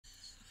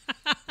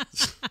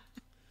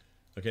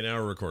Okay, now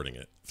we're recording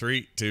it.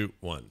 3, 2,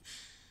 1.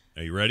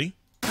 Are you ready?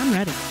 I'm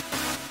ready.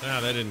 That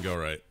didn't go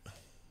right.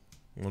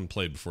 One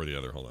played before the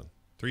other. Hold on.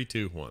 3,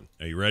 2, 1.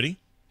 Are you ready?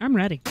 I'm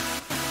ready.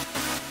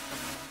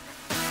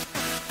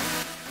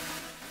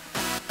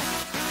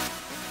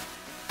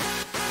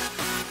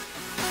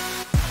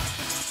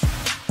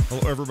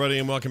 Hello, everybody,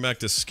 and welcome back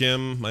to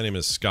Skim. My name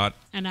is Scott.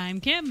 And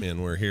I'm Kim.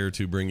 And we're here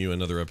to bring you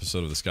another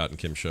episode of the Scott and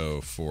Kim Show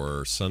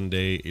for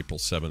Sunday, April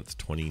 7th,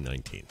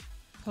 2019.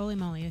 Holy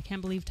moly, I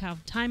can't believe how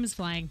time is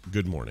flying.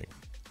 Good morning.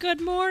 Good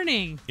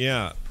morning.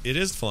 Yeah, it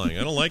is flying.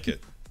 I don't like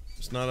it.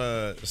 It's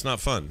not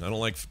fun. I don't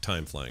like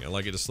time flying. I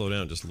like it to slow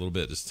down just a little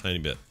bit, just a tiny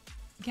bit.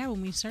 Yeah,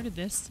 when we started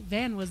this,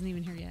 Van wasn't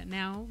even here yet.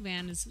 Now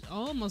Van is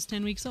almost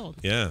 10 weeks old.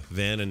 Yeah,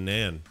 Van and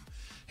Nan.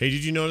 Hey,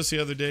 did you notice the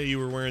other day you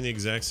were wearing the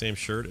exact same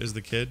shirt as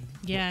the kid?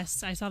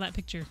 Yes, I saw that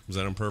picture. Was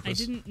that on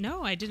purpose?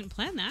 I didn't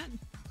plan that.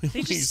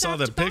 They just you saw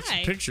that by.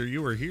 picture,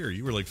 you were here.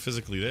 You were like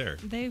physically there.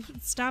 They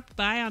stopped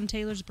by on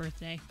Taylor's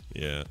birthday.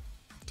 Yeah,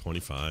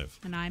 25.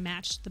 And I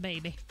matched the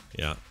baby.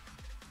 Yeah.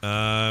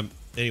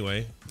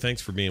 Anyway,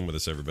 thanks for being with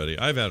us, everybody.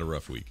 I've had a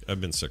rough week.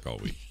 I've been sick all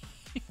week.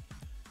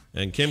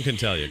 And Kim can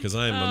tell you, because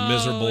I am a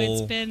miserable...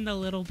 it's been a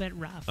little bit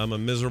rough. I'm a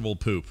miserable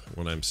poop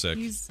when I'm sick.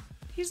 He's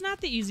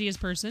not the easiest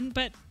person,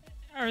 but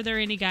are there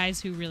any guys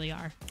who really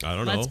are? I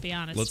don't know. Let's be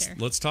honest here.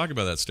 Let's talk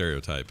about that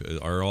stereotype.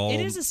 Are all... It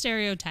is a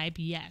stereotype,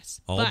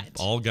 yes.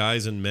 All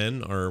guys and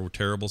men are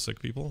terrible sick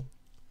people?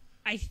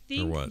 I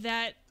think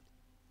that...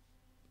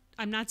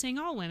 I'm not saying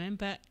all women,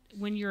 but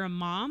when you're a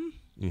mom,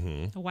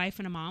 a wife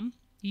and a mom,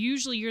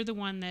 usually you're the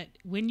one that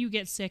when you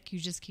get sick, you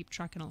just keep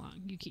trucking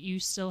along. You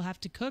still have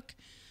to cook,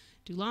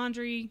 do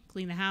laundry,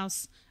 clean the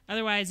house.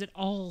 Otherwise, it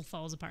all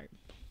falls apart.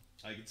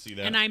 I can see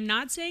that. And I'm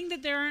not saying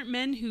that there aren't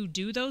men who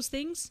do those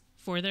things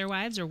for their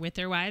wives or with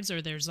their wives,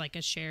 or there's like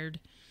a shared,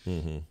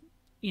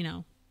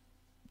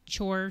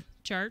 chore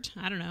chart.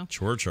 I don't know.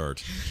 Chore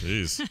chart.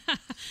 Jeez.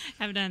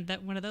 Haven't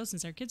done one of those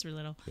since our kids were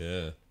little.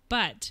 Yeah.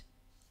 But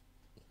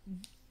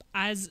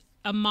as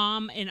a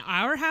mom in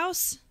our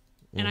house,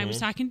 and I was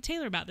talking to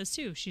Taylor about this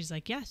too. She's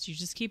like, yes, you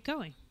just keep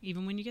going,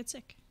 even when you get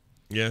sick.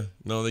 Yeah.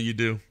 No, that you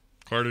do.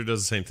 Carter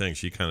does the same thing.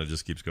 She kind of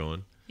just keeps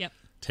going. Yep.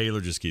 Taylor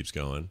just keeps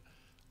going.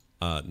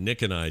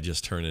 Nick and I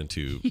just turn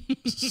into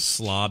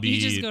slobby.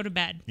 You just go to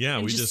bed. Yeah,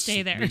 we just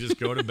stay there. We just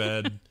go to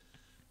bed.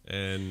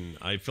 And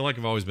I feel like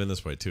I've always been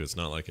this way too. It's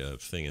not like a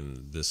thing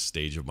in this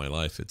stage of my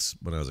life. It's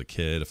when I was a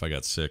kid. If I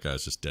got sick, I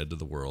was just dead to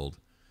the world.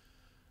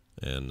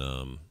 And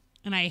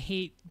I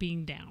hate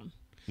being down.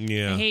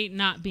 Yeah. I hate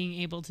not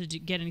being able to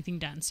get anything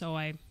done. So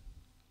I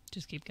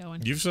just keep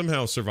going. You've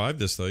somehow survived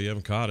this though. You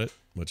haven't caught it,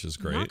 which is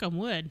great. Knock on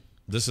wood.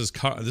 This is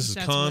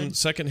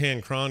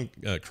secondhand con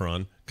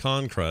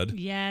crud.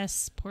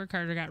 Yes, poor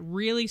Carter got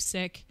really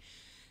sick.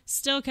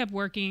 Still kept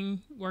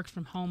worked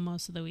from home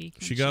most of the week.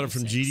 She got it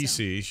from sick,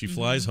 GDC. So. She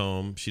flies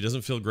home. She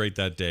doesn't feel great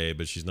that day,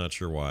 but she's not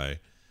sure why.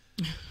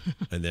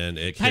 And then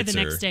it hits her. By the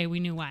next day, we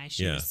knew why.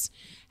 She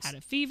had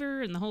a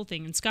fever and the whole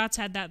thing. And Scott's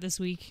had that this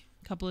week.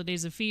 A couple of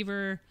days of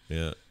fever.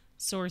 Yeah.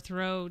 Sore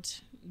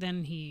throat.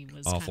 Then he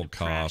was awful kind of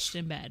cough. crashed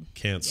in bed.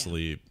 Can't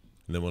sleep.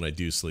 And then when I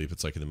do sleep,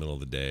 it's like in the middle of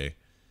the day.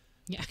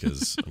 Yeah.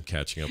 Because I'm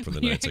catching up for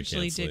the nights I can't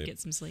sleep. You actually did get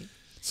some sleep.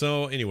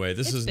 So anyway,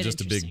 this isn't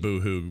just a big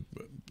boo-hoo,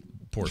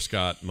 poor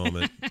Scott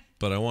moment,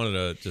 but I wanted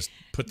to just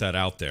put that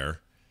out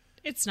there.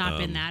 It's not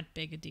been that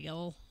big a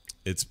deal.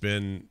 It's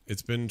been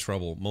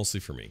trouble,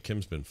 mostly for me.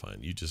 Kim's been fine.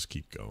 You just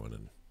keep going,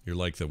 and you're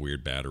like the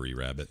weird battery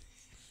rabbit.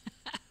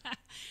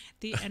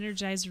 The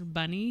Energizer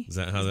Bunny. Is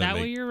that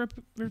what you're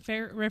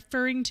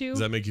referring to? Does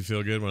that make you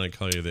feel good when I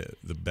call you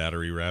the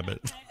battery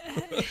rabbit?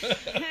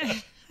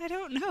 I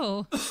don't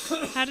know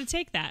how to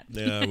take that.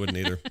 Yeah, I wouldn't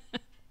either.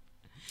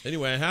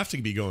 Anyway, I have to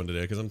be going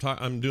today because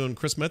I'm doing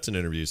Chris Metzen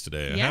interviews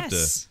today.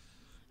 Yes.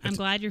 I'm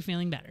glad you're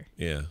feeling better.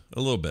 Yeah, a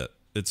little bit.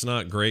 It's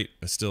not great.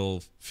 I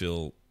still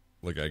feel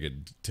like I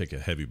could take a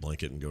heavy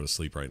blanket and go to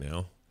sleep right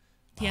now.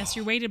 Yes,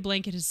 your weighted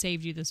blanket has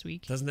saved you this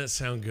week. Doesn't that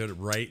sound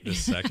good right this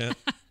second?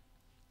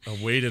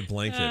 A weighted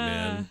blanket,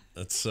 man.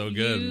 That's so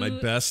good. My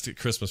best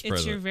Christmas present.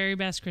 It's your very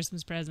best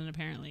Christmas present,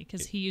 apparently,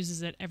 because he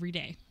uses it every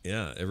day.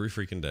 Yeah, every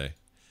freaking day.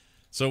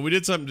 So we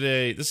did something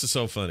today. This is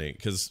so funny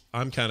because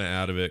I'm kind of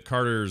out of it.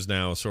 Carter's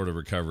now sort of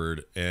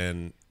recovered,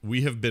 and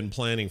we have been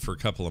planning for a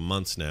couple of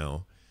months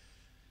now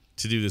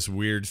to do this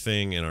weird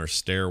thing in our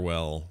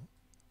stairwell,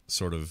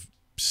 sort of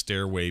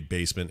stairway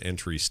basement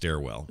entry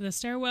stairwell. The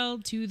stairwell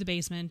to the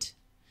basement.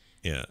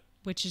 Yeah.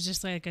 Which is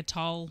just like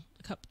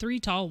three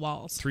tall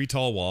walls. 3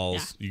 tall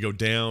walls. Yeah. You go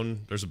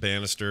down, there's a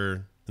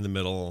banister in the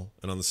middle,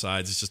 and on the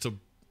sides it's just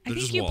I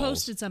think you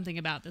posted something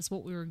about this,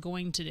 what we were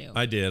going to do.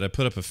 I did. I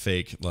put up a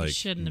fake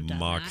shouldn't have done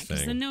mock that, thing.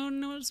 because then no one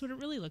knows what it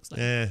really looks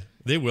like.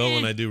 They will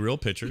when I do real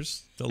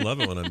pictures. They'll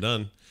love it when I'm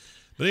done.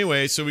 But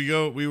anyway, so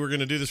we were going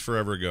to do this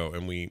forever ago,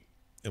 and we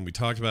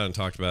talked about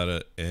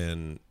it,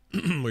 and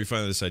we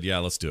finally decided, yeah,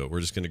 let's do it. We're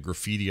just going to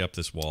graffiti up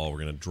this wall. We're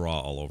going to draw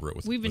all over it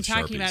with We've been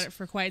talking Sharpies. about it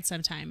for quite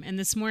some time. And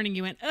this morning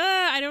you went,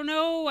 I don't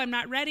know. I'm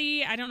not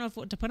ready. I don't know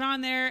what to put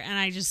on there. And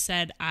I just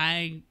said,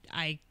 I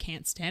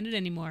can't stand it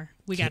anymore.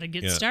 We got to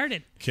get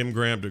started. Kim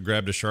grabbed a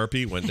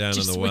Sharpie, went down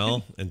in the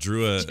well, and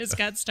just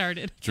got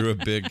started. Drew a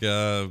big,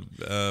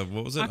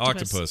 what was it?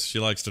 Octopus. She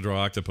likes to draw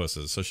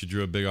octopuses. So she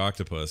drew a big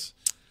octopus.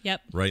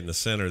 Yep. Right in the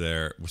center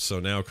there. So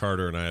now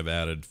Carter and I have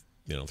added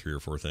 3 or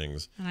 4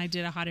 things. And I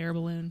did a hot air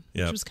balloon,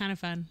 which was kind of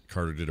fun.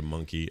 Carter did a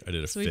monkey. I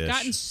did a fish. So we've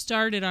gotten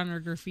started on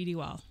our graffiti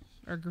wall,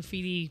 or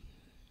graffiti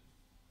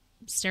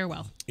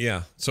stairwell.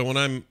 Yeah. So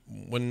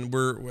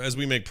as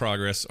we make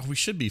progress, we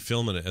should be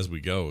filming it as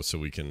we go so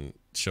we can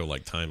show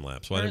like time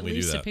lapse. Why didn't we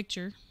do that? At least a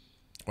picture.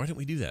 Why didn't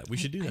we do that? We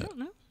should do that. I don't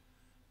know.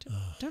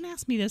 Don't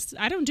ask me this.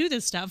 I don't do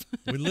this stuff.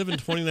 We live in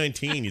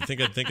 2019. You'd think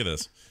I'd think of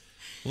this.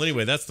 Well,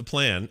 anyway, that's the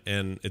plan,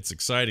 and it's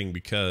exciting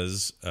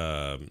because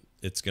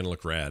it's going to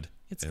look rad.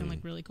 It's going to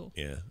look really cool.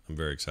 Yeah, I'm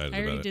very excited about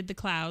it. I already did the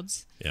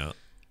clouds. Yeah.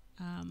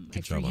 I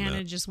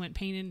freehanded, just went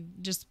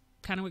painted, just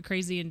kind of went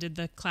crazy and did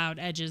the cloud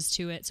edges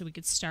to it so we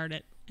could start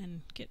it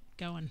and get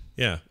going.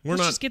 Yeah.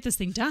 Let's just get this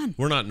thing done.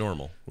 We're not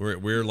normal.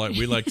 We're like,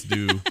 we like to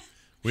do things.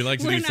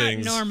 We're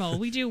not normal.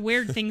 We do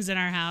weird things in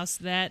our house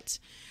that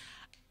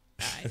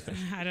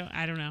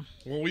I don't know.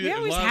 Well, we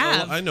always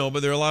have. I know,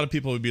 but there are a lot of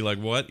people who'd be like,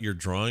 what? You're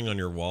drawing on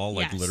your wall?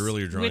 Like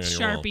literally you're drawing on your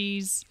wall. With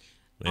Sharpies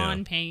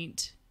on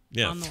paint.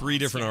 Yeah, 3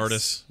 different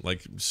artists,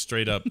 like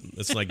straight up.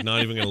 It's like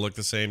not even going to look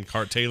the same.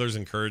 Taylor's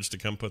encouraged to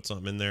come put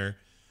something in there.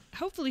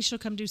 Hopefully she'll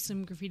come do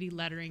some graffiti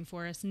lettering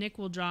for us. Nick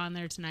will draw on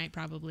there tonight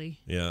probably.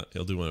 Yeah,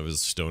 he'll do one of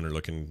his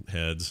stoner-looking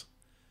heads.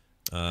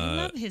 I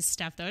love his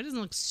stuff, though. It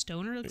doesn't look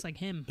stoner. It looks like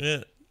him.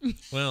 Yeah,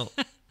 well,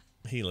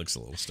 he looks a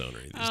little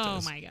stoner these days.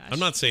 Oh, my gosh. I'm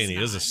not saying he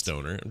is a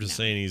stoner. I'm just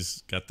saying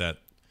he's got that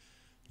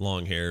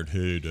long-haired,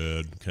 hey,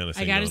 dad, kind of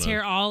thing. I got his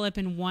hair all up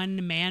in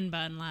one man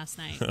bun last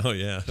night. Oh,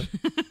 yeah.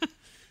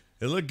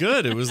 It looked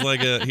good. It was like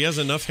he has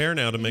enough hair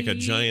now to make a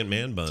giant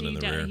man bun in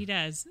the rear. He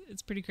does.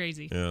 It's pretty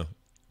crazy. Yeah.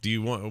 What do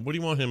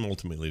you want him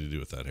ultimately to do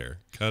with that hair?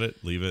 Cut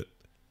it? Leave it?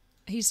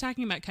 He's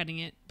talking about cutting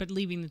it, but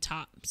leaving the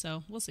top.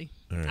 So we'll see.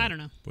 Right. I don't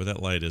know. Well,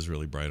 that light is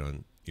really bright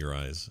on your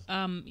eyes.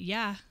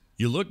 Yeah.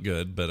 You look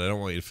good, but I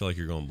don't want you to feel like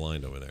you're going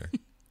blind over there. Do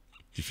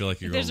you feel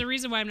like you're There's a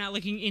reason why I'm not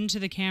looking into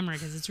the camera,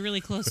 because it's really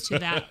close to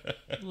that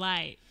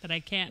light that I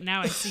can't.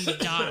 Now I see the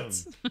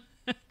dots.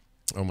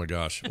 Oh my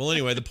gosh. Well,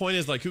 anyway, the point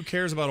is, like, who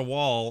cares about a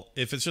wall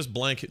if it's just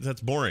blank?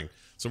 That's boring.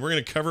 So we're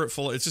going to cover it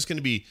full. It's just going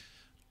to be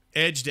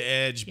edge to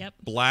edge,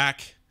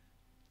 black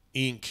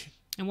ink.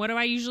 And what do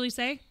I usually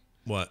say?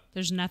 What?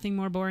 There's nothing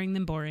more boring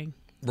than boring.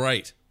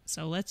 Right.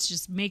 So let's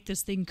just make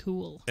this thing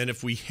cool. And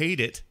if we hate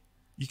it,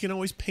 you can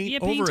always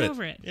paint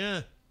over it.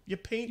 Yeah. You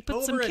paint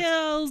over it. Put some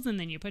kills, and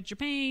then you put your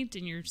paint,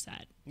 and you're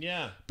set.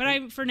 Yeah.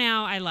 But for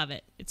now, I love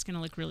it. It's going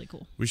to look really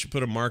cool. We should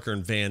put a marker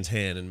in Van's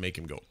hand and make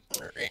him go.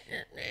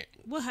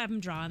 We'll have him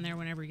draw in there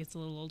whenever he gets a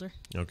little older.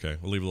 Okay.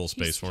 We'll leave a little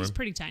space for him. He's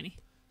pretty tiny.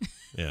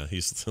 Yeah,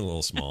 he's a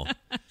little small.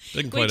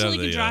 Wait till he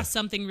can draw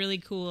something really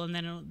cool, and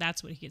then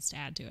that's what he gets to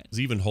add to it. Is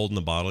he even holding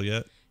the bottle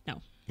yet?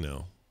 No.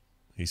 No.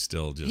 He's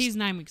still just... He's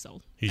 9 weeks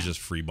old. He's just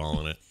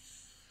free-balling it.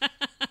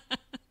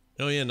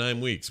 Oh, yeah, 9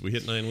 weeks. We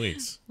hit 9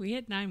 weeks. We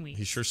hit 9 weeks.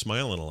 He's sure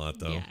smiling a lot,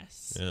 though.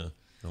 Yes. Yeah,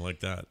 I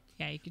like that.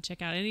 Yeah, you can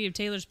check out any of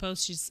Taylor's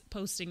posts. She's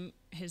posting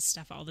his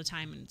stuff all the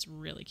time, and it's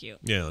really cute.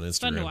 Yeah, on Instagram. It's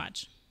fun to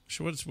watch.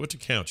 What's a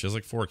count? She has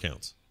like 4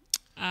 accounts.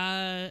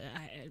 I'm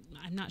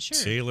not sure.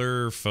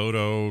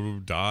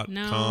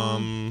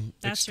 TaylorPhoto.com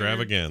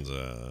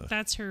extravaganza.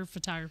 That's her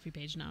photography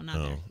page. No,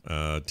 not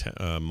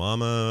there.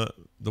 Mama.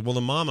 The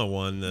Mama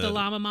one. The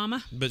Llama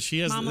Mama. But she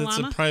has. It's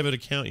a private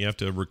account. You have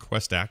to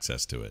request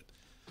access to it.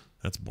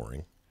 That's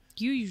boring.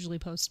 You usually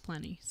post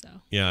plenty, so.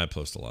 Yeah, I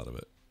post a lot of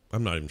it.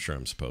 I'm not even sure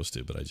I'm supposed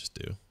to, but I just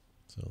do.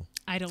 So.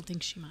 I don't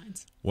think she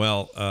minds.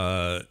 Well,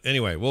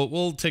 anyway,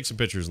 we'll take some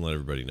pictures and let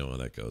everybody know how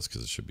that goes,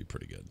 because it should be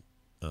pretty good.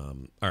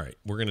 All right,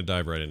 we're going to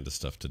dive right into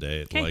stuff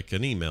today. Okay. Like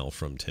an email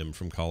from Tim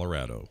from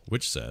Colorado,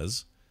 which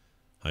says,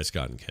 "Hi,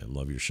 Scott and Kim.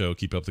 Love your show.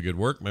 Keep up the good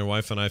work. My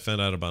wife and I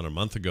found out about a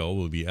month ago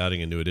we'll be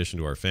adding a new addition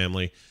to our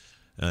family.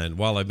 And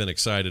while I've been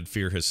excited,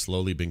 fear has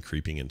slowly been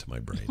creeping into my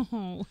brain.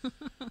 Oh.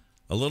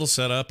 A little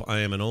setup. I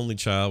am an only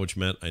child, which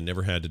meant I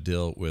never had to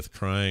deal with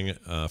crying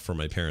for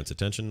my parents'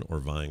 attention or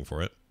vying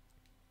for it,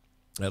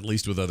 at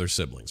least with other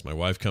siblings. My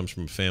wife comes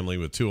from a family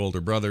with 2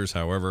 older brothers.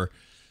 However,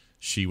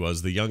 she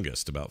was the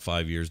youngest, about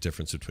 5 years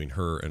difference between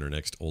her and her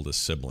next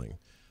oldest sibling.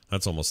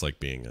 That's almost like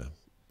being an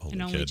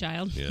only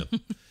child. Yeah.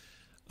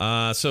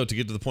 So to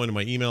get to the point of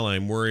my email,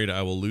 I'm worried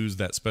I will lose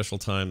that special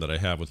time that I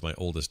have with my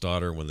oldest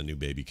daughter when the new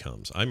baby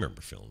comes. I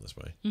remember feeling this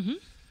way. Mm-hmm.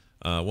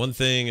 One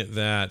thing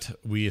that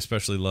we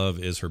especially love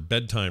is her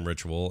bedtime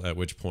ritual, at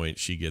which point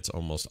she gets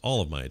almost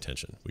all of my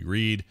attention. We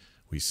read,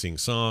 we sing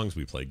songs,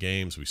 we play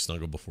games, we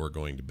snuggle before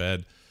going to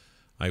bed.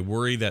 I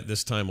worry that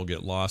this time will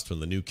get lost when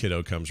the new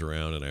kiddo comes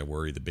around, and I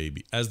worry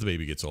as the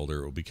baby gets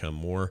older, it will become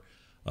more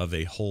of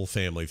a whole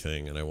family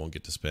thing, and I won't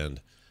get to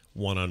spend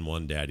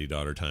one-on-one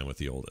daddy-daughter time with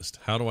the oldest.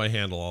 How do I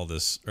handle all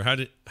this, or how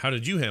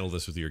did you handle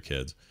this with your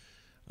kids?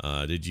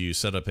 Did you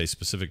set up a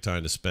specific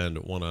time to spend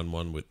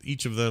one-on-one with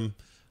each of them?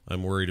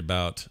 I'm worried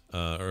about,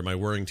 or am I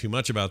worrying too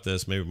much about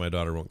this? Maybe my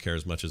daughter won't care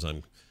as much as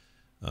I'm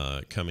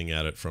coming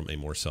at it from a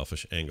more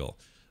selfish angle.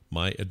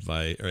 My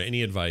advice, or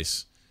any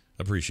advice,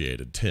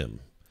 appreciated.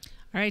 Tim.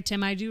 All right,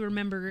 Tim, I do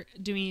remember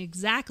doing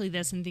exactly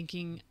this and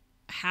thinking,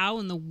 how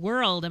in the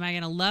world am I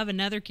going to love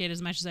another kid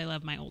as much as I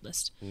love my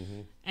oldest?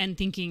 Mm-hmm. And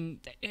thinking,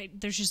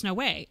 there's just no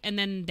way. And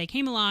then they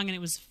came along and it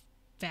was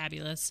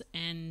fabulous.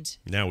 And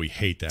now we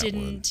hate that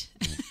one.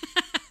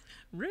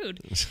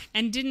 Rude.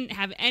 And didn't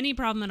have any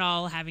problem at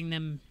all having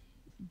them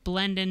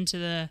blend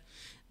into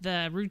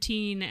the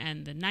routine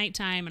and the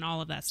nighttime and all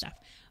of that stuff.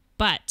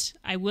 But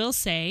I will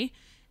say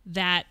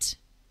that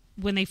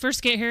when they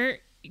first get here,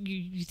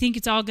 you think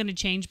it's all going to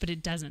change, but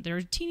it doesn't. They're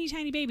a teeny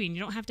tiny baby, and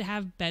you don't have to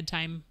have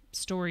bedtime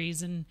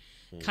stories and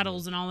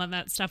cuddles and all of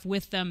that stuff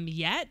with them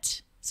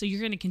yet. So you're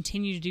going to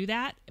continue to do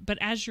that. But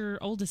as your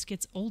oldest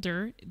gets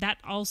older, that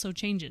also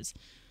changes.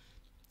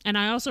 And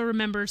I also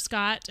remember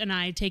Scott and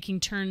I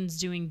taking turns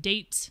doing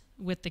dates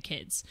with the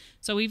kids.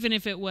 So even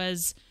if it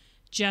was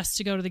just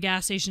to go to the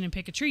gas station and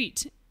pick a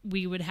treat,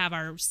 we would have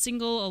our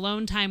single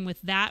alone time with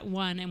that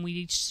one, and we'd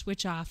each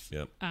switch off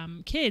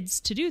kids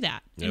to do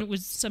that. Yep. And it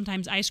was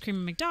sometimes ice cream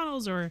at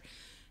McDonald's or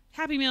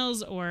Happy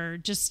Meals or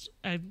just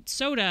a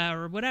soda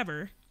or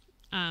whatever.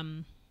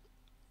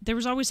 There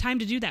was always time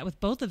to do that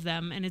with both of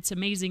them, and it's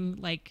amazing,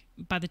 like,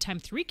 by the time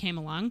 3 came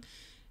along,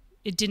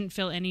 it didn't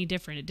feel any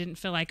different. It didn't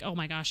feel like, oh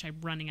my gosh, I'm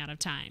running out of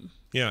time.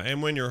 Yeah,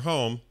 and when you're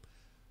home,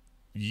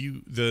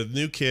 the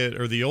new kid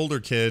or the older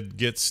kid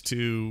gets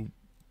to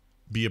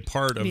be a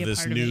part of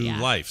this new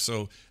life.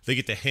 So they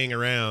get to hang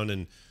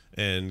around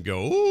and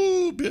go,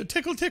 ooh,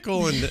 tickle,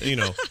 tickle, and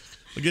it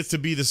gets to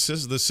be the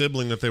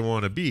sibling that they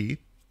want to be.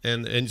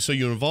 And so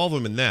you involve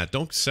them in that.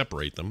 Don't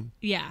separate them.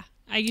 Yeah.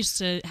 I used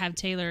to have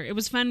Taylor. It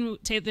was fun.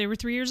 They were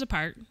 3 years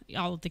apart,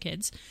 all of the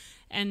kids.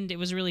 And it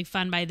was really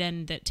fun by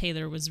then that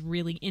Taylor was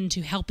really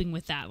into helping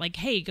with that. Like,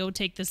 hey, go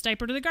take this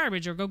diaper to the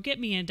garbage, or go get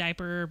me a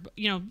diaper,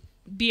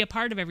 be a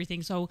part of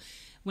everything. So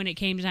when it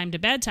came time to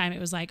bedtime, it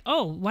was like,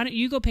 oh, why don't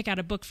you go pick out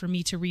a book for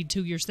me to read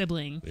to your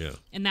sibling? Yeah.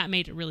 And that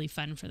made it really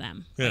fun for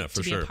them. Yeah, for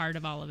to be sure. a part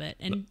of all of it.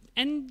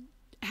 And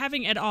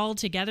having it all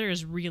together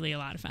is really a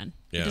lot of fun.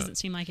 Yeah. It doesn't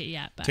seem like it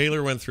yet. But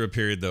Taylor went through a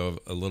period, though, of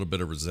a little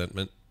bit of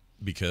resentment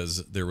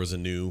because there was a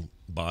new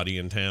body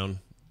in town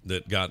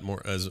that got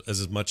more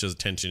as much as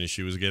attention as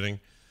she was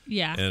getting.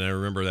 Yeah. And I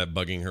remember that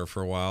bugging her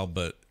for a while,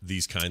 but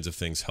these kinds of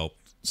things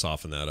helped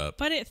soften that up.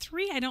 But at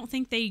 3, I don't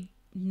think they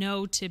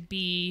know to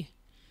be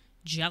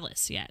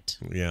jealous yet.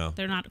 Yeah.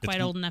 They're not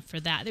quite old enough for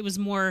that. It was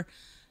more,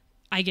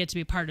 I get to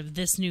be part of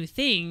this new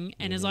thing,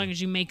 and as long as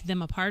you make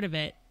them a part of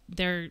it,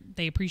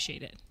 they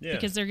appreciate it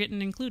because they're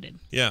getting included.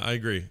 Yeah, I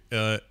agree.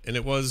 And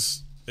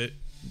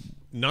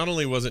not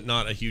only was it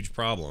not a huge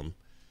problem,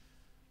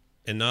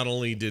 and not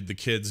only did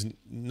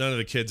none of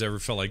the kids ever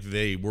felt like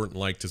they weren't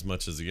liked as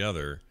much as the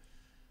other,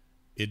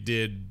 it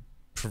did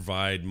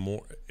provide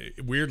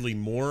weirdly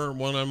more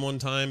one-on-one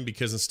time,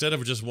 because instead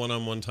of just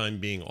one-on-one time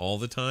being all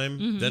the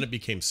time, then it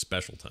became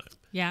special time.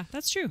 Yeah,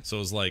 that's true. So it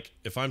was like,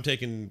 if I'm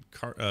taking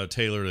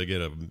Taylor to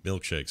get a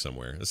milkshake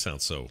somewhere, this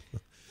sounds so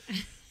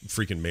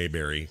freaking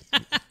Mayberry.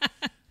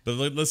 But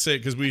let's say,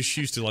 because we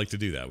used to like to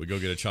do that. We go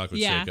get a chocolate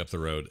shake up the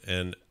road,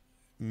 and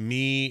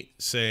me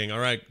saying, all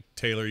right,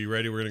 Taylor, you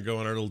ready? We're going to go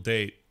on our little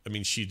date. I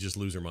mean, she'd just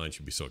lose her mind.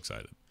 She'd be so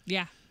excited.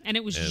 Yeah. And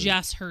it was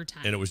just her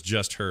time. And it was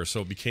just her.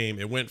 So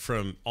it went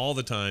from all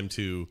the time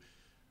to,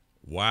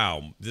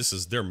 wow,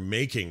 they're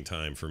making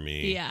time for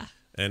me. Yeah.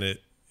 And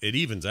it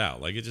evens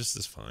out. Like, it just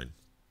is fine.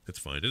 It's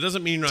fine. It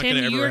doesn't mean you're not going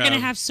to ever you're going to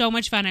have so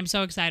much fun. I'm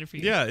so excited for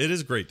you. Yeah, it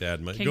is great,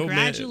 Dad.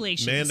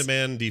 Congratulations. Go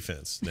man-to-man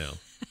defense now.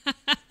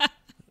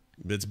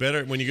 It's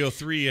better when you go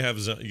 3. You got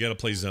to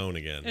play zone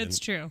again. It's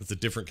true. It's a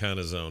different kind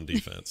of zone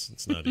defense.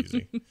 It's not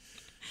easy.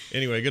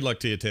 Anyway, good luck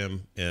to you,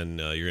 Tim, and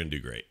you're going to do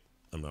great.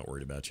 I'm not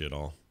worried about you at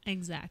all.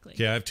 Exactly.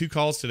 Okay, I have 2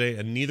 calls today,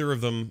 and neither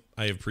of them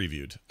I have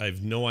previewed. I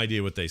have no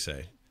idea what they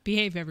say.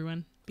 Behave,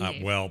 everyone.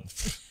 Behave. Well,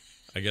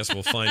 I guess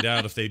we'll find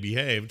out if they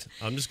behaved.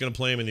 I'm just going to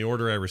play them in the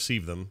order I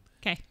received them.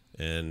 Okay.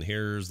 And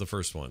here's the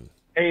first one.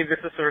 Hey, this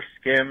is Sir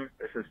Skim.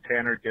 This is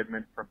Tanner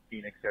Goodman from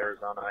Phoenix,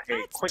 Arizona. Hey,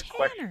 That's quick Tanner.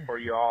 question for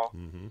you all.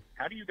 Mm-hmm.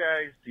 How do you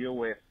guys deal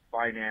with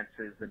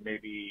finances and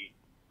maybe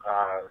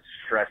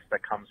stress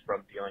that comes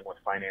from dealing with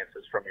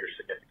finances from your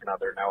significant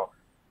other? Now,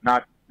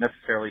 not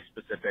necessarily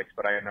specifics,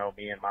 but I know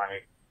me and my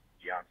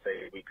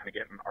fiance, we kind of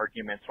get in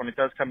arguments when it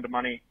does come to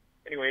money.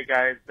 Anyway,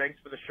 guys, thanks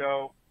for the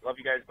show. Love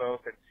you guys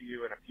both, and see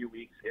you in a few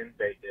weeks in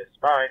Vegas.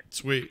 Bye.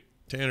 Sweet.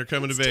 Tanner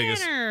coming to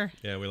Vegas. Tanner.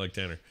 Yeah, we like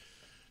Tanner.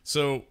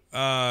 So,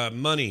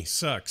 money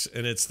sucks,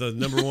 and it's the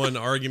number one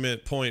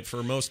argument point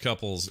for most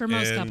couples. For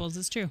most couples,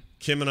 it's true.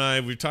 Kim and I,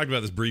 we've talked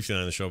about this briefly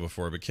on the show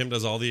before, but Kim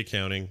does all the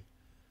accounting.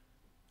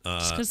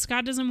 Just because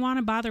Scott doesn't want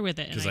to bother with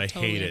it, and I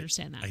totally hate it.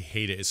 understand that. I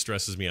hate it. It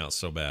stresses me out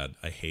so bad.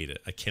 I hate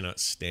it. I cannot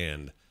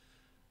stand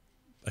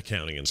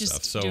accounting and Just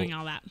stuff. So doing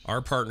all that.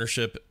 Our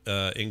partnership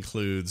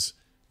includes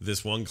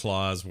this one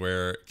clause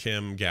where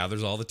Kim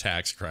gathers all the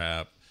tax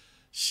crap,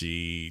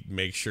 She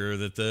makes sure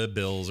that the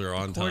bills are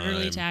on time.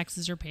 Quarterly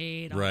taxes are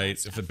paid.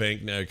 Right. If a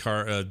bank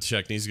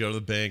check needs to go to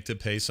the bank to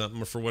pay something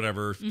or for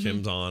whatever,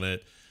 Kim's on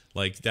it.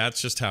 Like,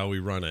 that's just how we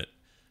run it.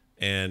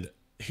 And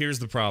here's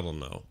the problem,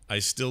 though. I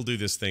still do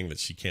this thing that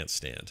she can't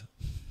stand.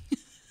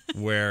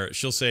 Where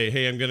she'll say,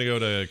 hey, I'm going to go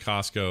to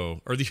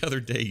Costco. Or the other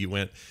day you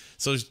went.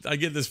 So I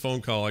get this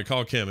phone call. I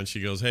call Kim and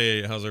she goes,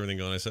 hey, how's everything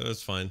going? I said,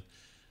 that's fine.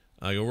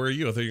 I go, where are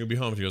you? I thought you were going to be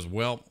home. She goes,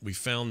 well, we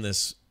found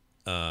this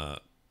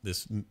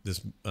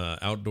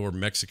outdoor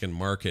Mexican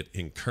market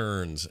in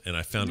Kearns, and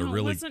I found a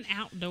really... it wasn't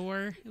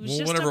outdoor. It was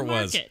just whatever a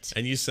market. It was.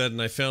 And you said,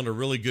 and I found a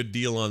really good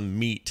deal on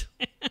meat.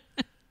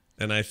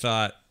 And I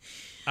thought,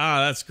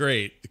 that's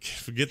great.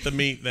 Forget the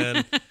meat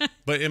then.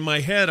 But in my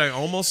head, I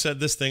almost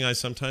said this thing I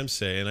sometimes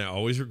say, and I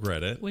always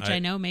regret it. Which I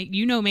know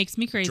makes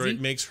me crazy.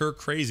 It makes her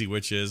crazy,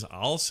 which is,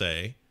 I'll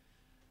say,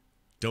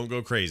 don't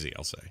go crazy,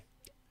 I'll say.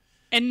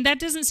 And that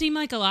doesn't seem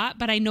like a lot,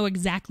 but I know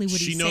exactly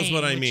what he's saying. She knows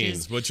what I mean,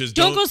 which is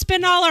don't go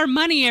spend all our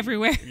money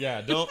everywhere.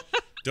 Yeah,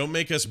 don't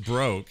make us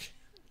broke.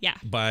 Yeah.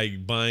 By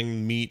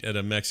buying meat at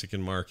a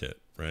Mexican market,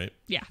 right?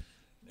 Yeah.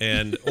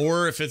 And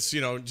or if it's,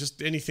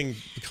 just anything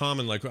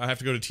common, like I have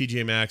to go to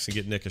TJ Maxx and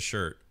get Nick a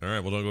shirt. All right,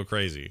 well, don't go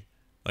crazy.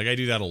 Like, I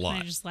do that a lot.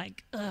 I'm just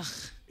like, ugh.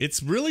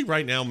 It's really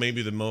right now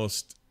maybe the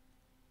most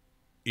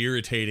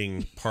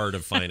irritating part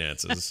of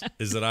finances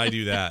is that I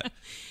do that.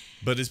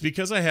 But it's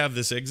because I have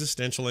this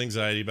existential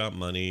anxiety about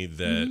money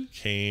that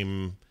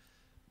came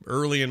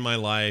early in my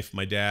life.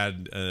 My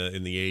dad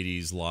in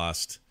the 80s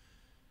lost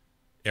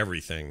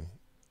everything.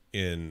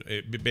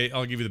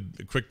 I'll give you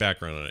the quick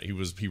background on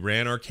it. He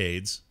ran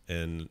arcades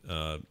and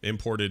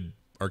imported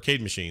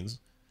arcade machines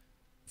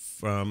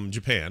from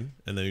Japan.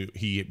 And then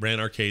he ran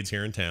arcades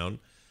here in town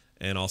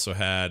and also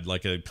had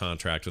like a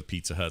contract with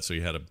Pizza Hut. So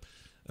he had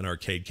an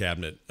arcade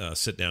cabinet,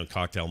 sit-down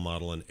cocktail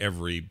model in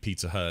every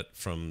Pizza Hut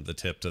from the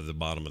tip to the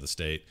bottom of the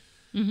state.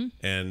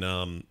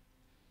 And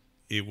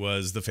it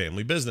was the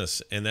family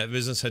business. And that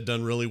business had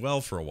done really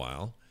well for a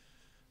while.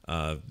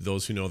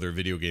 Those who know their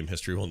video game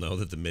history will know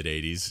that the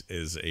mid-'80s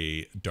is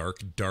a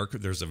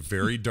there's a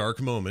very dark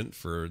moment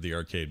for the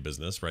arcade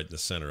business right in the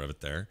center of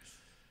it there.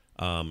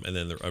 And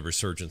then a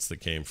resurgence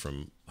that came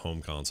from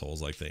home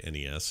consoles like the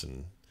NES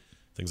and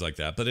things like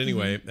that. But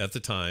anyway, at the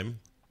time...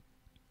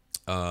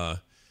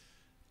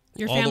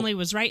 Your family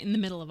was right in the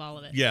middle of all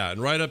of it. Yeah,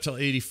 and right up till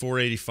 84,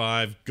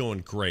 85, going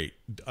great.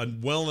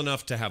 Well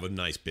enough to have a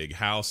nice big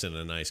house in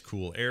a nice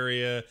cool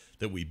area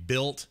that we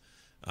built.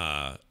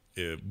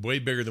 Way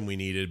bigger than we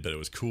needed, but it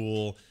was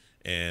cool.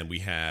 And we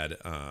had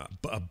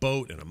a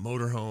boat and a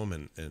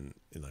motorhome, and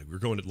like we were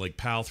going to Lake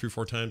Powell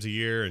 3-4 times a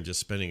year and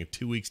just spending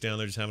 2 weeks down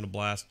there just having a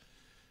blast.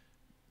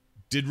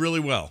 Did really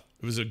well.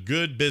 It was a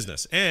good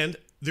business. And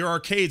there are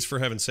arcades, for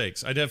heaven's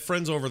sakes. I'd have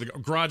friends over. The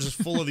garage is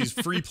full of these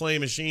free play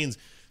machines.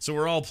 So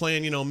we're all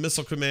playing,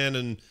 Missile Command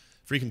and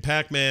freaking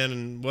Pac-Man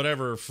and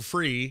whatever for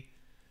free.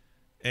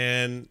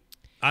 And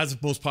I was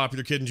the most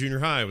popular kid in junior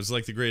high. It was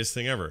like the greatest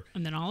thing ever.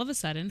 And then all of a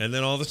sudden,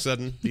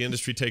 the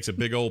industry takes a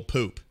big old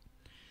poop.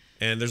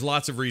 And there's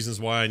lots of reasons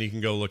why, and you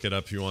can go look it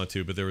up if you want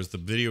to. But there was the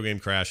video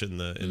game crash in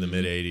the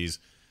mid '80s,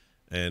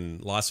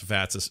 and lots of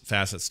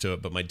facets to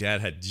it. But my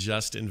dad had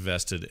just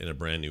invested in a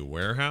brand new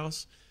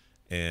warehouse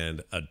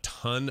and a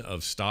ton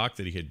of stock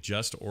that he had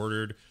just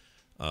ordered.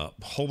 A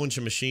whole bunch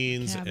of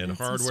machines and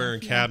hardware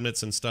and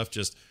cabinets and stuff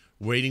just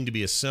waiting to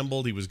be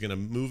assembled. He was going to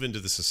move into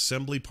this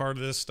assembly part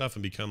of this stuff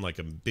and become like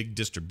a big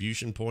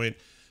distribution point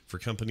for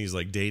companies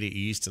like Data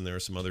East, and there are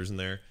some others in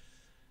there.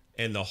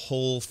 And the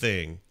whole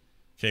thing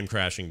came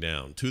crashing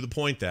down to the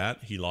point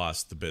that he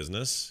lost the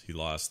business. He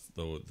lost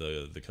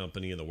the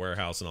company and the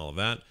warehouse and all of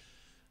that.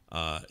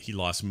 He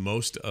lost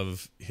most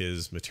of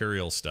his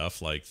material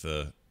stuff, like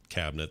the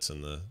cabinets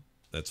and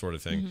that sort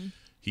of thing.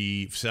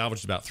 He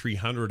salvaged about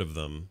 300 of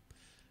them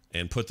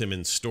and put them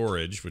in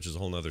storage, which is a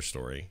whole nother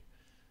story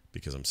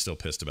because I'm still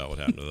pissed about what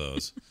happened to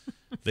those.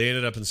 They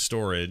ended up in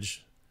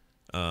storage.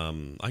 I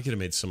could have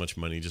made so much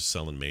money just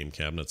selling MAME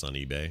cabinets on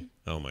eBay.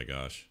 Oh my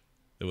gosh.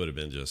 It would have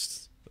been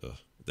just,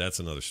 that's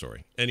another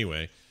story.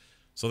 Anyway,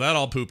 so that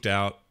all pooped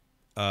out.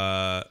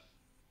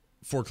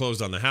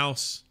 Foreclosed on the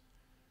house.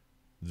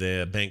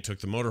 The bank took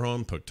the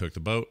motorhome, took the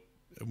boat.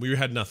 We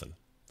had nothing.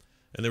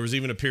 And there was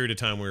even a period of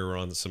time where we were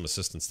on some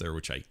assistance there,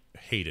 which I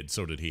hated.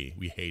 So did he.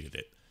 We hated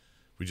it.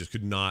 We just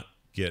could not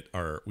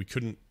we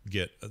couldn't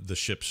get the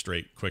ship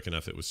straight quick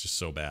enough. It was just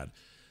so bad.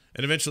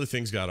 And eventually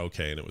things got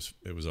okay, and it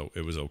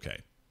was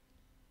okay.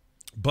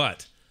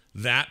 But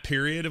that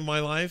period of my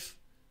life,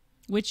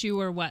 which you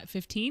were what,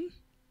 15?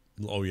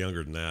 Oh,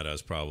 younger than that. I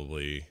was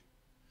probably, I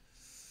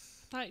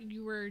thought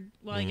you were,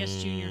 well, I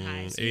guess junior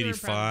high. So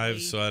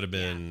 85, so I'd have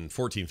been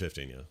 14,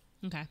 15, yeah.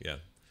 Okay. Yeah.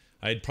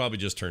 I had probably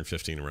just turned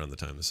 15 around the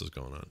time this was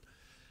going on,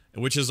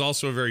 which is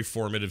also a very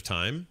formative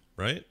time,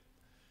 right?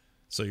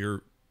 So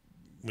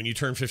when you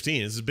turn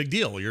 15, it's a big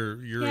deal.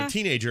 You're a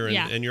teenager,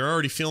 and you're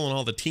already feeling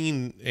all the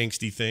teen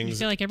angsty things. You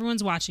feel like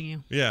everyone's watching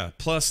you. Yeah.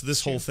 Plus,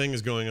 this whole thing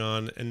is going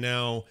on, and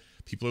now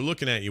People are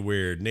looking at you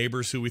weird.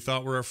 Neighbors who we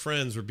thought were our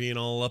friends were being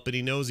all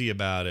uppity nosy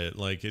about it.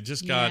 Like, it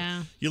just got,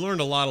 you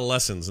learned a lot of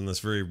lessons in this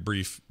very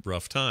brief,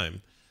 rough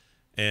time.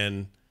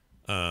 And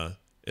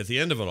at the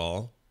end of it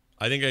all,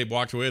 I think I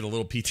walked away with a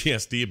little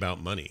PTSD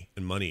about money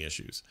and money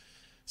issues.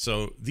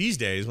 So these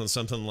days, when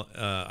something,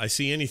 I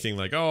see anything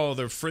like, oh,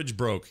 the fridge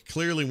broke.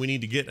 Clearly, we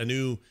need to get a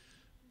new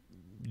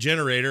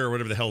generator or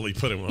whatever the hell we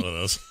put in one of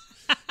those.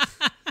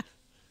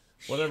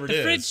 Whatever it is.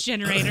 The fridge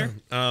generator.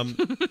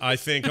 I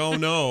think, oh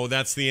no,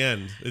 that's the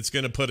end. It's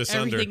going to put us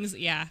under.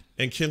 Yeah.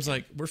 And Kim's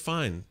like, we're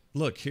fine.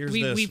 Look, here's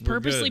this. We've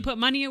purposely put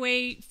money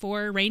away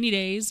for rainy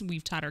days.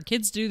 We've taught our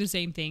kids to do the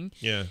same thing.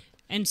 Yeah.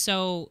 And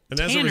so, and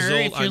Tanner, as a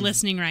result, if you're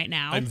listening right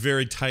now, I'm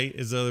very tight.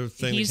 Is the other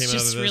thing he's that came out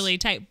of just this. really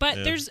tight. But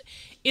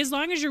as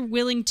long as you're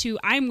willing to,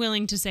 I'm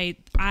willing to say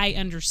I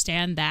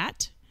understand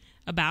that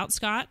about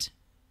Scott,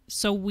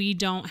 so we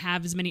don't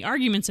have as many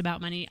arguments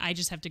about money. I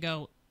just have to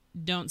go,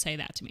 don't say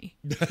that to me.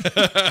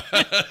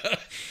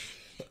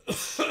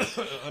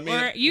 I mean,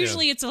 or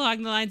usually it's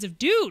along the lines of,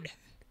 dude,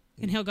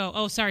 and he'll go,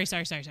 oh, sorry.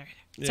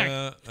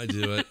 Yeah, I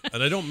do it,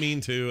 and I don't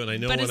mean to, and I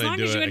know when I do it, but as long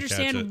as you I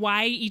understand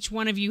why each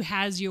one of you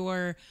has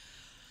your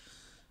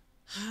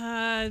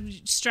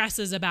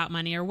stresses about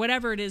money or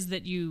whatever it is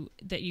that you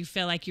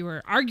feel like you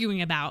are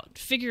arguing about,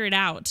 figure it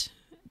out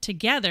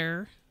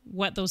together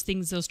what those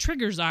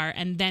triggers are,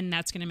 and then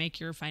that's going to make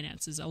your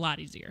finances a lot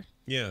easier.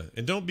 Yeah,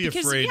 and don't be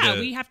afraid.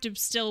 We have to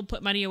still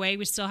put money away.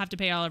 We still have to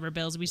pay all of our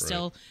bills. We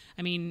still,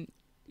 I mean,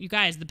 you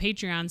guys, the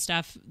Patreon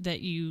stuff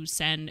that you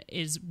send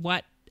is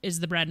what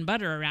is the bread and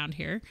butter around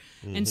here,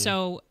 and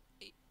so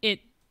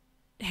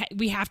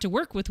we have to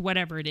work with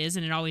whatever it is,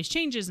 and it always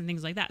changes and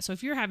things like that. So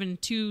if you're having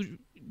 2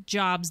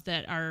 jobs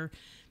that are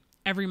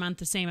every month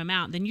the same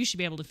amount, then you should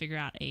be able to figure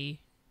out a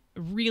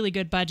really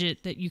good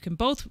budget that you can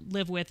both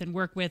live with and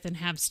work with and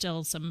have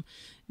still some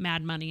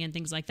mad money and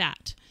things like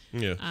that.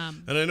 Yeah.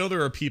 And I know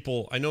there are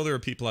people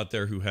out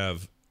there who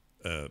have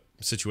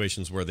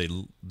situations where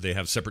they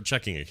have separate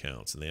checking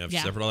accounts and they have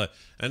separate all that,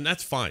 and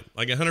that's fine.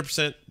 Like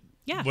 100%.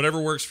 Yeah.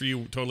 Whatever works for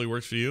you totally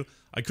works for you.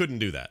 I couldn't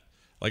do that.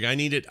 Like I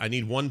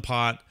need one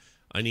pot.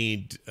 I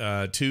need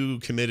 2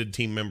 committed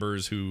team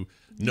members who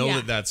know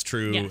that that's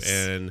true. Yes.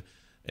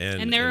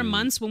 And there are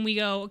months when we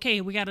go,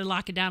 okay, we got to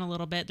lock it down a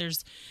little bit.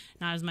 There's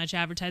not as much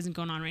advertising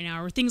going on right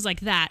now, or things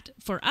like that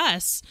for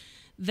us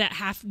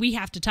that we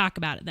have to talk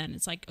about it. Then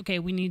it's like, okay,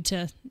 we need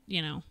to,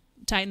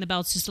 tighten the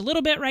belts just a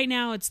little bit right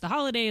now. It's the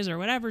holidays or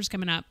whatever's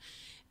coming up.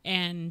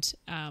 And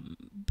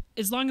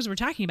as long as we're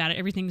talking about it,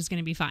 everything's going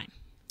to be fine.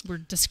 We're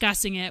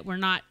discussing it.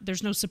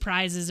 There's no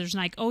surprises. There's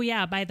like, oh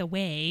yeah, by the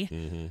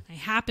way, I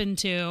happen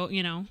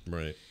to,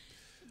 Right.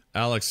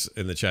 Alex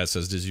in the chat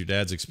says, does your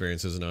dad's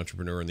experience as an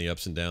entrepreneur and the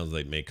ups and downs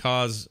they may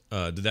cause,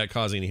 did that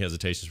cause any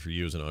hesitations for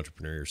you as an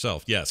entrepreneur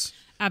yourself? Yes.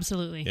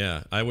 Absolutely.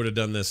 Yeah. I would have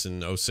done this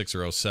in 06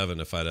 or 07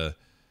 if I'd have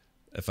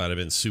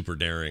been super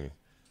daring,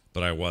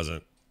 but I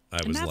wasn't. I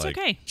was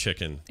like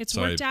chicken. It's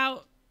worked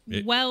out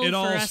well for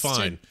us. It all's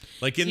fine.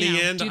 Like in the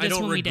end, I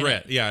don't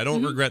regret. Yeah. I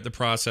don't regret the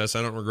process.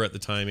 I don't regret the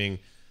timing.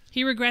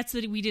 He regrets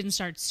that we didn't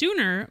start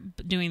sooner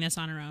doing this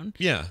on our own.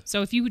 Yeah.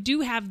 So if you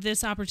do have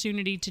this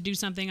opportunity to do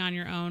something on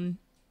your own,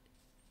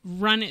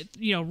 run it,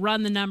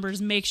 run the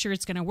numbers, make sure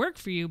it's going to work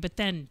for you, but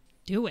then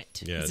do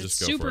it. Yeah, just it's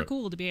go super for it.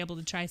 Cool to be able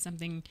to try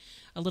something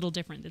a little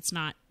different. That's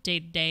not day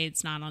to day.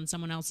 It's not on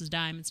someone else's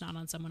dime. It's not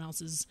on someone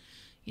else's,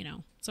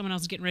 someone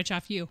else is getting rich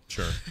off you.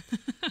 Sure.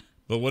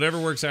 But whatever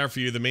works out for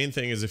you, the main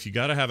thing is if you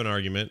got to have an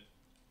argument,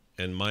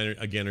 and mine,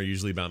 again, are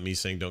usually about me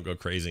saying don't go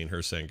crazy and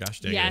her saying, gosh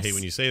dang it, I hate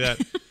when you say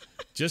that.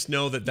 Just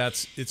know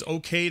that it's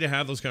okay to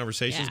have those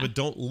conversations, but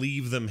don't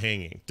leave them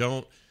hanging.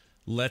 Don't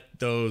let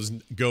those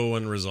go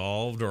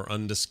unresolved or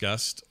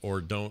undiscussed,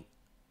 or don't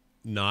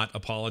not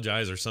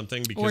apologize or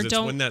something, because it's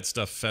when that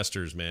stuff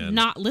festers, man.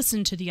 Not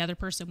listen to the other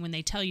person when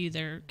they tell you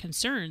their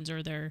concerns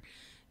or their,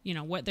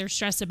 what they're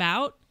stressed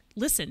about.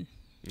 Listen.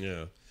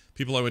 Yeah.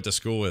 People I went to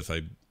school with,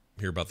 I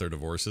hear about their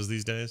divorces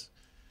these days.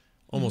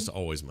 Almost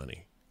always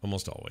money.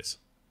 Almost always.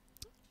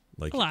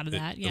 Like a lot of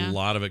that, yeah. A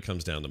lot of it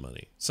comes down to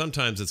money.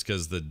 Sometimes it's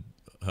because the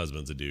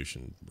husband's a douche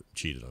and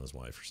cheated on his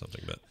wife or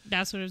something. But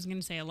that's what I was going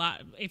to say. A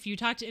lot. If you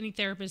talk to any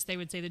therapist, they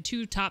would say the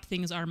 2 top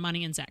things are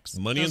money and sex.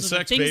 Money and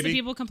sex, things baby. That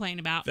people complain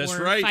about That's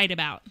or right. fight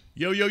about.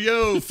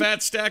 Yo,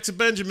 fat stacks of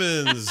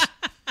Benjamins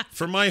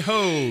for my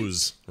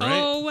hose. Right?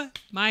 Oh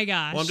my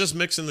gosh. Well, I'm just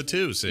mixing the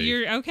 2. See,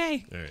 you're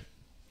okay. All right.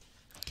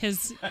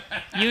 Because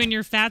you and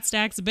your fat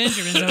stacks of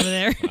Benjamins over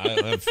there.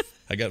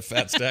 I got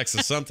fat stacks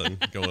of something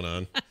going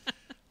on.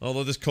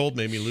 Although this cold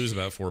made me lose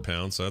about 4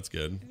 pounds, so that's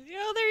good.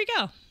 Oh, there you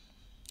go.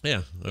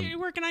 Yeah. You're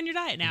working on your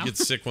diet now. You get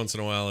sick once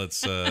in a while.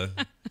 It's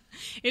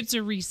it's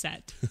a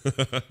reset.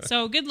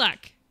 So good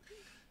luck.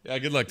 Yeah,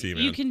 good luck to you,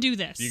 man. You can do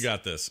this. You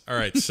got this. All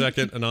right,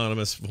 second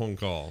anonymous phone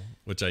call,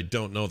 which I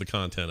don't know the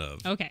content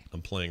of. Okay.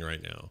 I'm playing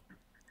right now.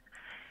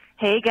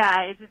 Hey,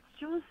 guys. It's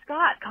Jules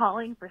Scott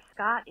calling for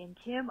Scott and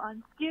Kim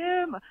on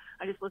Skim.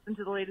 I just listened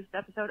to the latest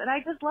episode, and I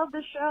just love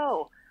the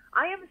show.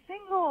 I am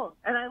single,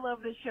 and I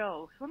love this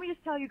show. So let me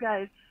just tell you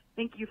guys,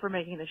 thank you for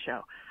making the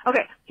show.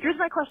 Okay, here's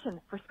my question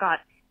for Scott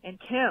and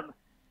Kim.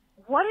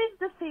 what is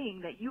the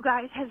thing that you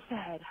guys have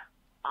said,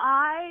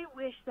 I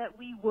wish that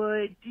we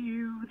would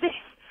do this,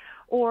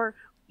 or,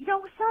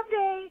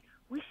 someday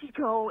we should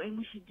go and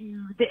we should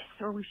do this,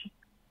 or we should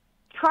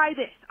try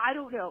this. I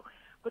don't know.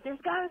 But there's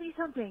got to be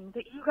something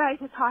that you guys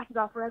have talked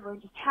about forever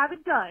and just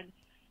haven't done,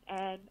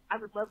 and I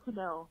would love to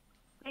know.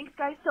 Thanks,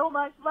 guys, so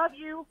much. Love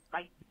you.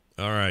 Bye.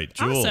 All right,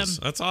 Jules.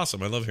 Awesome. That's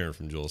awesome. I love hearing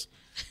from Jules.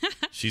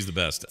 She's the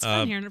best. It's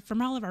fun hearing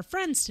from all of our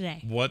friends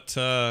today. What?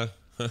 I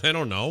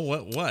don't know.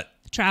 What?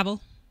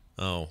 Travel.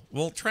 Oh,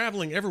 well,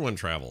 traveling. Everyone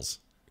travels.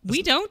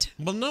 We don't.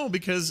 Well, no,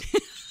 because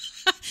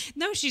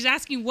No, she's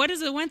asking what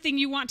is the one thing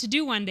you want to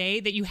do one day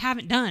that you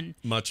haven't done?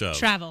 much of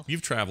Travel.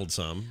 You've traveled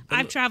some.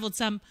 I've traveled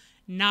some,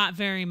 not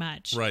very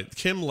much. Right.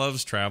 Kim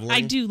loves traveling.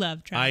 I do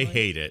love traveling. I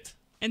hate it.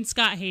 And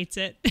Scott hates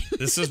it.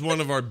 This is one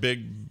of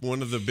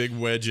the big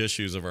wedge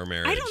issues of our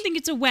marriage. I don't think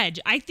it's a wedge.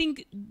 I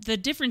think the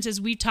difference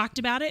is we talked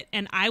about it,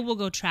 and I will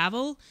go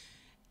travel,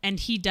 and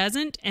he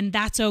doesn't, and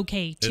that's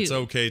okay too. It's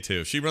okay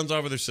too. If she runs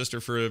off with her sister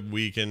for a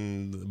week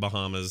in the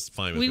Bahamas,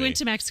 fine with me. We went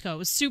to Mexico. It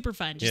was super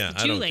fun. Just Yeah, the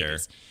I two don't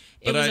ladies. care.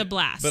 It was a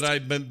blast.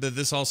 But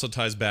this also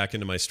ties back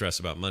into my stress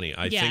about money.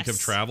 I think of Yes,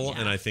 travel yeah.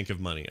 and I think of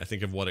money. I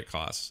think of what it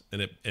costs,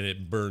 and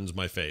it burns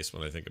my face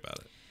when I think about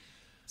it.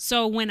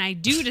 So when I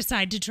do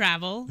decide to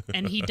travel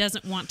and he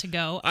doesn't want to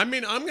go, I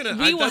mean, I'm gonna.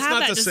 we will that's have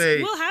not that. to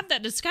say We'll have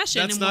that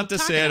discussion. that's and not we'll to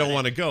talk say I about don't it.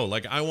 want to go.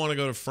 Like I want to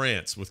go to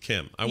France with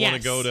Kim. I want to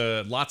Yes. go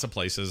to lots of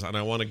places, and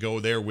I want to go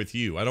there with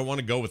you. I don't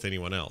want to go with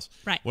anyone else.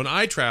 Right. When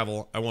I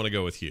travel, I want to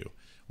go with you.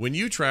 When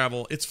you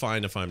travel, it's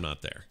fine if I'm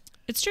not there.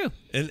 It's true.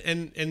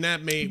 And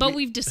that may. But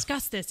we've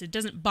discussed this. It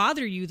doesn't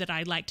bother you that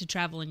I like to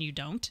travel and you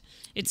don't.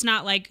 It's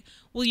not like,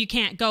 well, you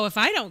can't go if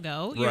I don't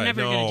go. You're right.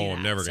 never No, going to do that.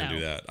 I'm never going to So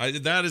do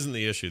that. That isn't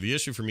the issue. The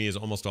issue for me is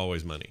almost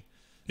always money.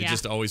 It Yeah.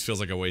 just always feels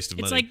like a waste of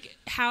It's money. like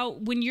how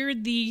when you're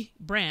the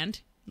brand,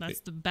 that's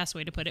the best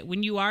way to put it.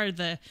 When you are you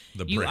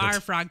brand. are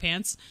Frog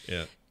Pants,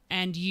 Yeah.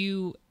 and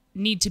you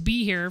need to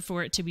be here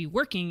for it to be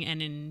working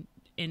and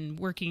in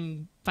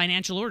working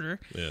financial order.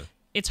 Yeah.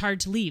 It's hard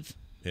to leave.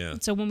 Yeah.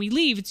 So when we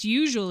leave, it's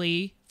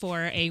usually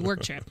for a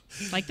work trip,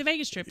 like the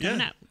Vegas trip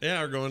coming up.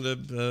 Yeah, or going to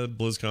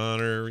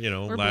BlizzCon, or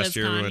Or last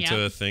year we BlizzCon, went yeah.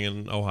 to a thing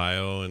in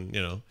Ohio,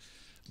 and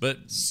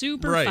but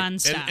Super fun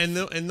stuff. And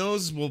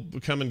those will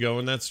come and go,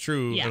 and that's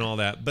true Yeah. and all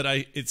that. But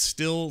it's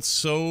still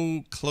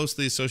so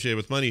closely associated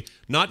with money,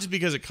 not just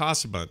because it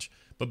costs a bunch,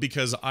 but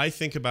because I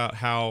think about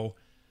how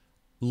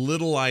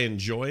little I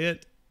enjoy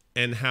it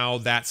and how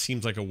that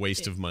seems like a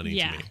waste of money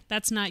to me.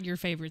 That's not your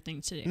favorite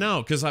thing to do.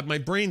 No, because my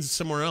brain's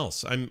somewhere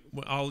else.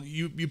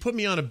 You put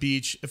me on a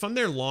beach. If I'm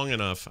there long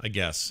enough, I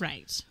guess.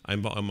 Right.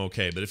 I'm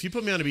okay. But if you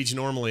put me on a beach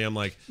normally, I'm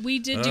like, We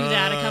did do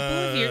that a couple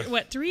of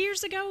years. 3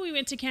 years ago? We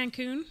went to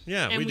Cancun.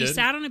 Yeah, and we we did.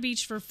 sat on a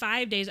beach for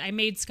 5 days. I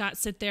made Scott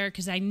sit there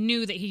because I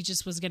knew that he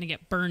just was going to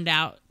get burned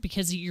out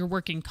because you're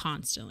working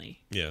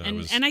constantly. Yeah,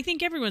 and I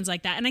think everyone's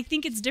like that. And I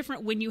think it's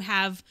different when you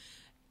have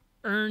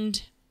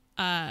earned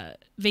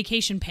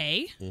vacation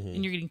pay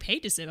and you're getting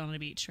paid to sit on a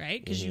beach,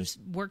 right? Because you've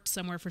worked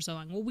somewhere for so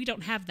long. Well, we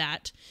don't have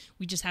that.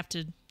 We just have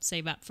to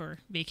save up for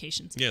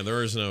vacations. yeah,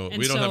 there is no. And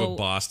We don't have a so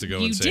boss to go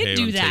you and say, did hey,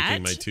 do I'm that,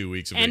 taking my 2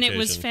 weeks of and vacation. it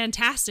was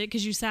fantastic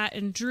because you sat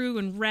and drew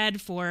and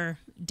read for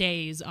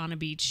days on a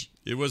beach.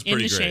 It was in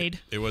pretty the great. shade.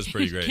 It was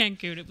pretty great.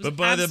 Cancun. It was but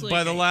by the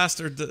absolutely great.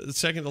 last or the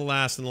second to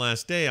last and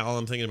last day, all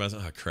I'm thinking about is,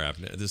 oh crap,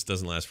 this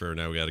doesn't last forever.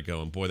 Now we got to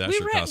go, and boy, that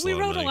sure costs a lot we of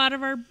wrote money. a lot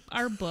of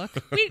our book.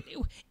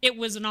 It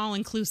was an all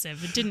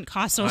inclusive. It didn't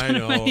cost a lot I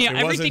know. of money. It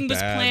wasn't Everything was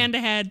bad. planned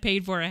ahead,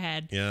 paid for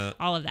ahead. Yeah.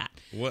 all of that.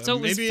 Well, So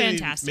it was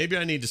fantastic. Maybe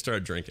I need to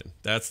start drinking.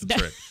 That's the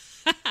trick.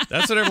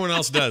 That's what everyone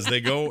else does.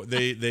 They go,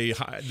 they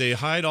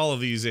hide all of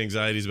these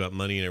anxieties about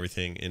money and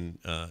everything in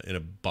a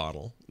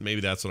bottle. Maybe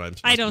that's what I'm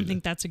supposed I to don't do.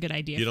 think that's a good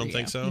idea. You for don't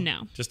think so?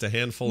 No. Just a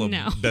handful of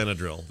No.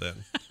 Benadryl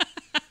then.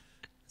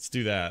 Let's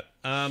do that.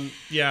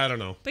 Yeah, I don't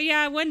know. But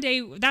yeah, one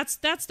day that's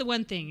the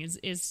one thing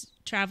is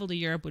travel to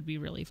Europe would be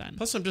really fun.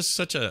 Plus, I'm just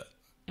such a.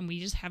 And we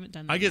just haven't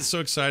done that. I get yet. so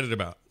excited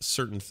about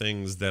certain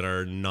things that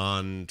are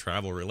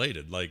non-travel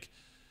related. Like,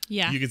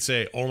 Yeah. you could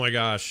say, "Oh my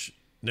gosh,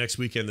 next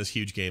weekend this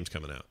huge game's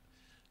coming out."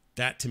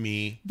 That to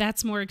me,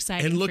 That's more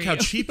exciting. and look for how you.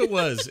 cheap it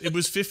was. It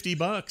was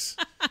 $50,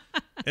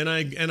 and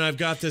I've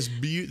got this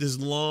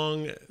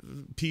long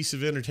piece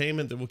of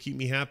entertainment that will keep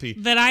me happy.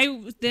 That I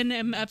then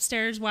am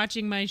upstairs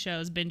watching my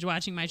shows, binge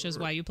watching my shows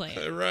while you play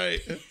it. Right.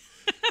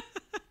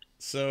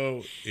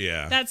 So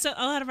yeah, That's a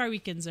lot of our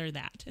weekends are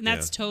that, and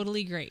that's Yeah.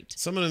 totally great.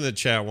 someone in the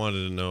chat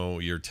wanted to know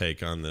your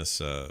take on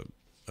this.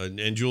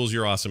 And Jules,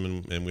 you're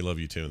awesome, and we love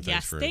you too. And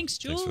Yes, thanks thanks,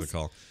 for the Jules.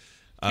 call.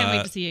 Can't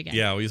wait to see you again.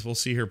 Yeah, we'll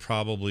see her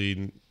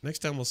probably next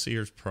time. We'll see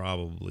her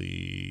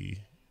probably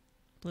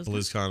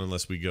BlizzCon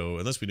unless we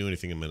do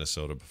anything in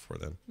Minnesota before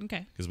then,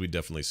 Okay. because we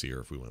definitely see her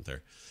if we went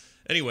there.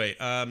 Anyway,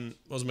 what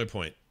was my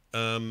point?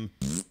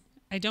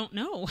 I don't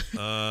know.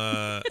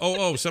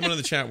 Someone in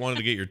the chat wanted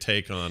to get your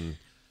take on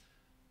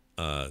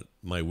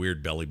my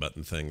weird belly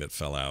button thing that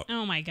fell out.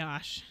 Oh my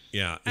gosh.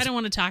 Yeah, I don't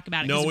want to talk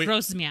about it because it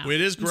grosses me out. It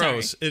is I'm sorry.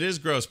 gross. It is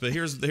gross. But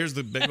here's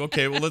the big.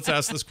 Okay, well, let's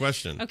ask this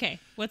question. Okay.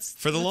 For the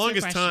what's your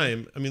longest question?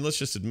 time, I mean, let's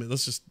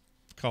just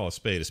call a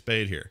spade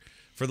here.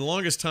 For the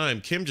longest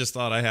time, Kim just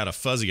thought I had a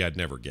fuzzy I'd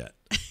never get.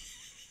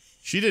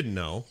 She didn't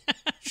know.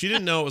 She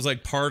didn't know it was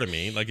like part of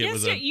me. Like it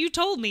was you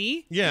told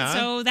me. Yeah.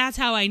 So that's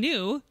how I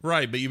knew.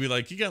 Right, but you'd be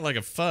like, you got like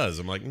a fuzz.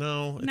 I'm like,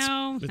 no, it's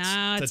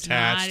attached.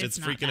 Not. It's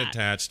freaking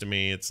attached to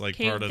me. It's like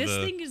part of this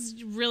thing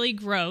is really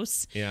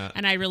gross. Yeah.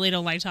 And I really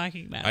don't like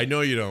talking about it. I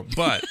know you don't,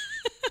 but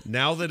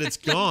now that it's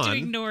gone, to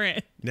ignore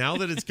it. Now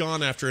that it's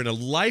gone after in a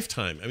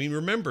lifetime. I mean,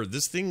 remember,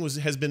 this thing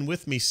has been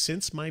with me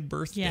since my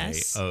birthday.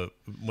 Yes.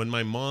 When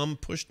my mom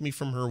pushed me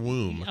from her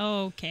womb.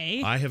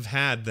 Okay. I have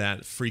had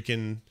that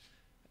freaking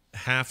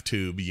half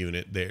tube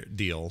unit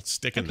deal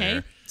sticking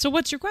there. So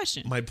what's your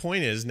question? My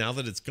point is, now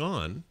that it's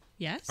gone,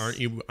 yes, aren't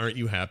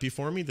you happy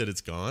for me that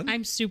it's gone?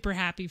 I'm super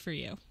happy for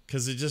you.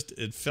 Because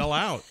it fell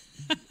out.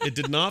 It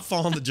did not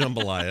fall in the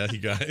jambalaya, you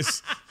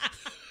guys.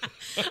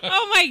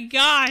 Oh my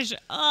gosh.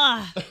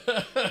 Ugh.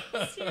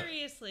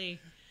 Seriously.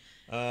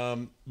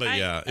 But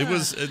yeah, it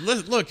was.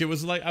 Look, it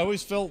was like I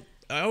always felt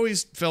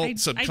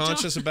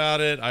subconscious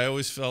about it. I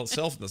always felt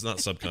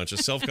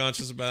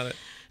self-conscious about it.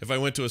 If I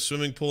went to a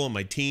swimming pool in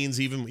my teens,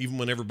 even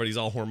when everybody's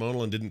all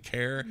hormonal and didn't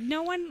care,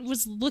 no one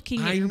was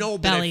looking at your belly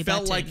button. I know, but I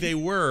felt like they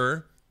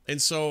were,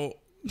 and so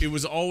it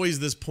was always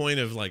this point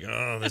of like,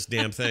 oh, this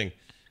damn thing,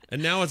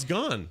 and now it's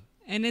gone.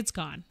 And it's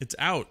gone. It's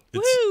out.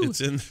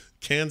 It's in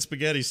canned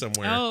spaghetti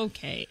somewhere.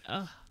 Okay.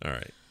 Ugh. All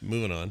right,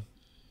 moving on.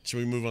 Should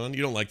we move on?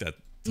 You don't like that?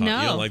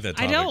 No, you don't like that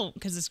topic. I don't,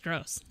 because it's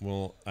gross.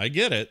 Well, I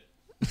get it.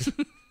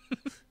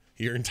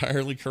 You're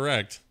entirely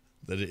correct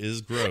that it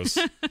is gross.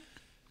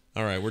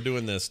 All right, we're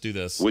doing this. Do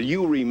this. Will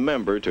you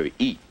remember to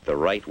eat the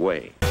right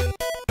way? All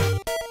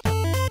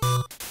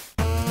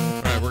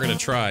right, we're going to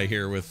try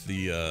here with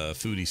the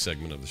foodie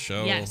segment of the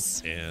show.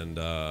 Yes. And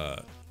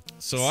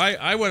so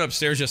I went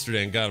upstairs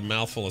yesterday and got a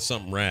mouthful of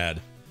something rad.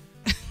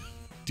 Do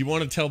you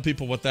want to tell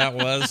people what that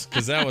was?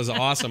 Because that was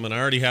awesome, and I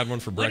already had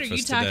one for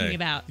breakfast today. What are you talking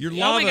about?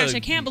 Oh my gosh,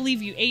 I can't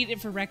believe you ate it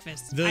for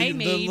breakfast. I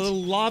made the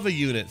little lava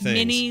unit things.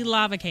 Mini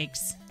lava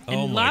cakes.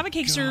 And lava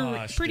cakes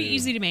are pretty dude.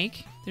 easy to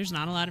make. There's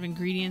not a lot of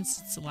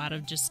ingredients. It's a lot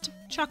of just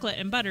chocolate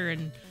and butter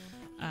and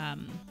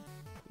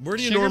Where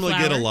do you sugar normally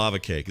flour. get a lava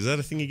cake? Is that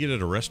a thing you get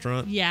at a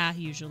restaurant? Yeah,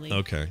 usually.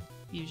 Okay.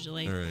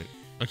 Usually. All right.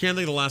 I can't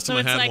think of the last time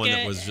I had one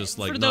that was just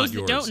like for not those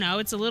yours. that don't know,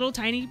 it's a little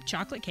tiny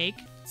chocolate cake,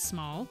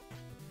 small,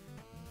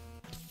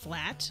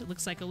 flat. It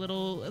looks like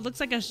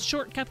a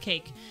short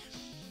cupcake.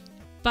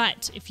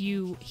 But if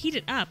you heat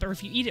it up, or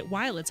if you eat it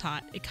while it's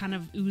hot, it kind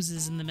of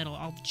oozes in the middle.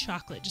 All the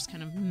chocolate just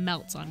kind of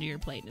melts onto your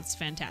plate. It's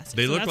fantastic.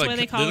 They so look that's like why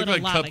they call it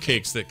a lava cupcakes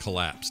cake. that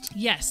collapsed.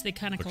 Yes, they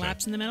kind of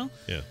collapse in the middle.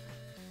 Yeah.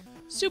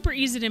 Super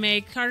easy to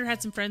make. Carter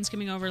had some friends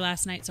coming over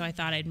last night, so I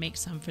thought I'd make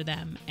some for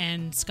them.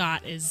 And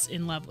Scott is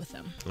in love with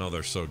them. Oh,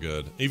 they're so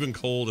good. Even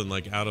cold and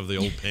like out of the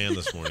old pan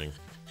this morning.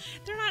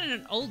 They're not in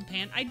an old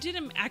pan. I did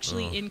them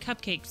actually in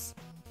cupcakes,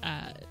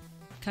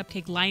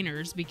 cupcake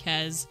liners,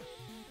 because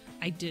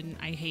I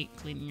hate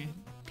cleaning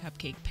a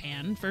cupcake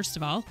pan, first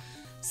of all.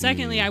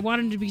 Secondly, I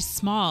want them to be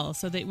small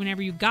so that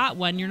whenever you got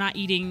one, you're not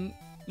eating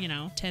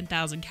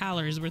 10,000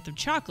 calories worth of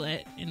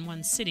chocolate in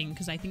one sitting,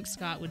 because I think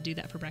Scott would do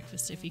that for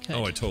breakfast if he could.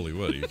 Oh, I totally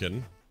would. Are you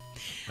kidding?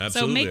 Absolutely.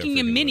 So making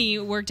a mini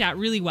worked out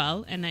really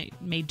well, and I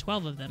made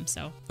 12 of them,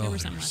 so there were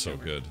some left so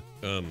over. good.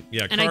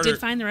 Yeah, and Carter, I did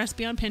find the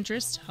recipe on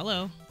Pinterest.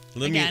 Hello.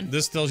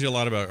 This tells you a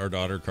lot about our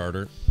daughter,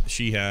 Carter.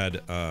 She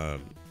had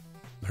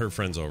her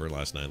friends over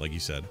last night, like you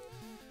said.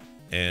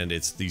 And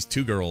it's these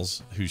two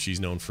girls who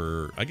she's known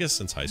for, I guess,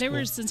 since high school. They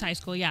were since high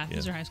school, yeah.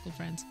 These are high school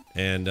friends.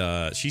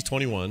 And she's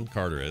 21,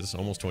 Carter is,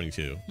 almost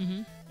 22.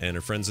 Mm-hmm. And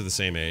her friends are the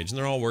same age. And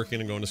they're all working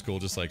and going to school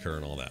just like her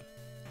and all that.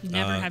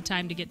 Never have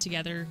time to get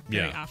together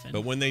very often.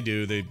 But when they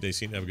do, they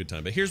seem to have a good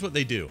time. But here's what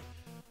they do.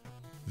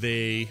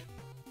 They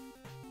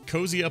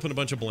cozy up in a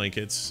bunch of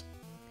blankets.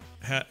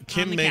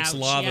 Kim makes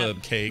couch, lava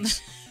cakes.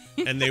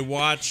 And they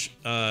watch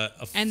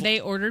and they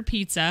ordered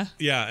pizza.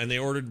 Yeah, and they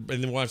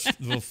watched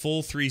the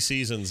full 3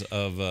 seasons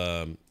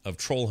of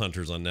Troll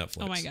Hunters on Netflix.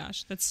 Oh my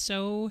gosh, that's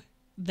so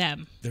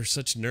them. They're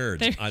such nerds.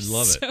 They're I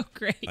love it. So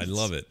great. I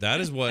love it.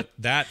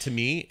 That to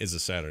me is a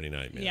Saturday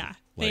night, man. Yeah.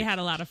 They had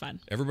a lot of fun.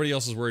 Everybody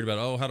else is worried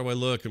about, how do I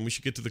look? And we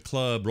should get to the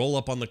club, roll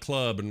up on the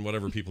club, and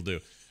whatever people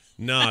do.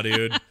 Nah,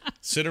 dude.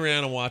 Sit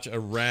around and watch a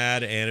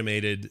rad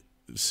animated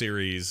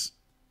series.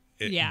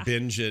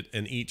 Binge it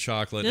and eat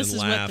chocolate and laugh. This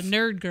is what the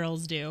nerd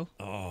girls do.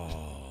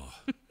 Oh.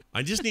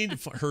 I just need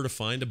her to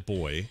find a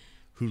boy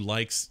who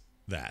likes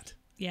that.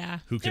 Yeah.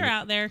 They're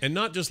out there. And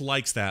not just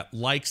likes that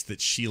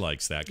she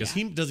likes that. Because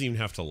he doesn't even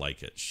have to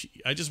like it.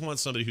 I just want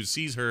somebody who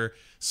sees her,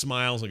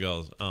 smiles, and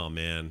goes, oh,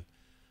 man,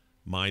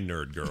 my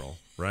nerd girl,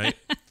 right?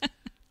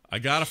 I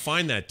got to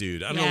find that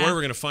dude. I don't know where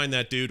we're going to find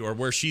that dude or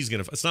where she's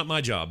going to. It's not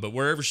my job, but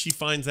wherever she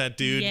finds that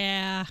dude,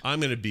 I'm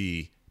going to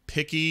be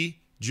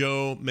picky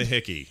Joe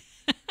Mahickey.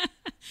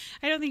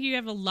 I don't think you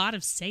have a lot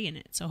of say in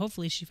it, so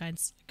hopefully she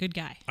finds a good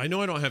guy. I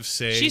know I don't have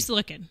say. She's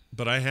looking.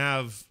 But I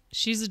have...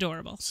 She's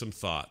adorable. Some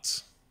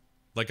thoughts.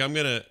 Like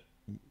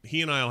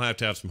he and I will have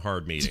to have some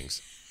hard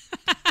meetings.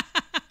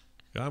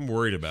 I'm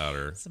worried about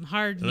her. Some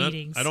hard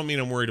meetings. I don't mean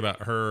I'm worried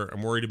about her.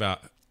 I'm worried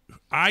about...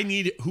 I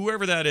need...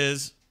 Whoever that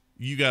is,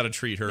 you got to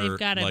treat her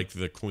like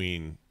the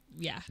queen.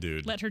 Yeah,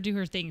 dude. Let her do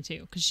her thing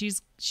too, because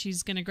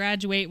she's going to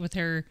graduate with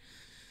her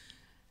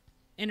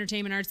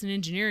entertainment arts and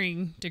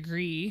engineering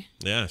degree.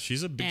 Yeah,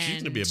 she's going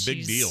to be a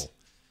big deal.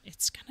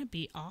 It's going to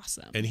be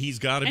awesome. And he's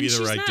got to be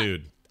the right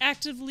dude.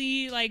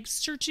 Actively like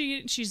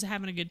searching. She's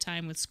having a good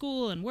time with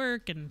school and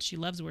work, and she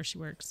loves where she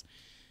works.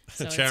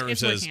 So chat room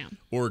says,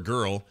 or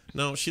girl.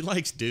 No, she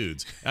likes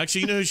dudes.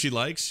 Actually, you know who she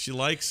likes? She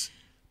likes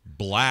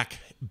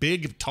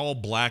big, tall,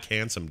 black,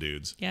 handsome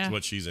dudes. Yeah. That's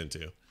what she's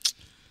into.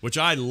 Which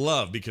I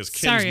love because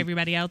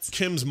everybody else.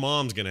 Kim's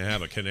mom's going to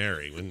have a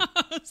canary when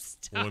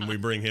we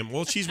bring him.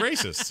 Well, she's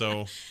racist,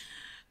 so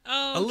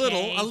a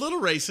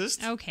little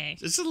racist. Okay.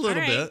 Just a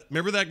little bit.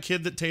 Remember that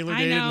kid that Taylor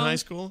dated in high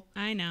school?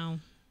 I know.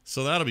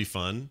 So that'll be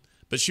fun.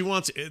 But she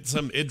wants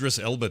some Idris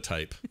Elba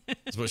type.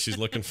 Is what she's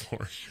looking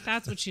for.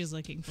 That's what she's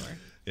looking for.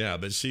 Yeah,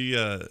 but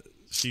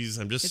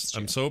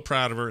I'm so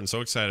proud of her and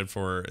so excited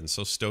for her and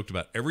so stoked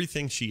about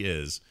everything she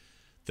is,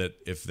 that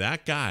if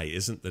that guy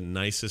isn't the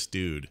nicest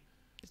dude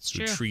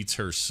who treats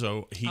her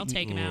so, I'll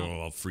take him out.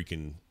 I'll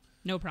freaking,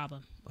 no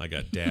problem. I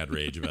got dad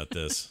rage about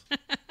this.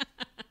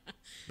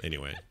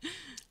 Anyway,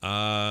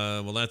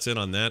 well, that's it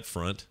on that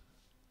front.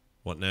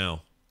 What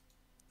now?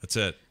 That's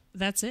it.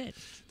 That's it.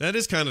 That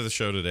is kind of the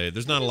show today.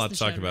 There's not a lot to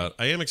talk about.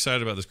 I am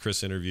excited about this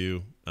Chris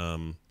interview.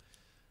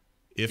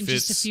 In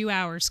just a few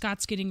hours,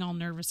 Scott's getting all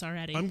nervous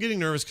already. I'm getting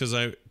nervous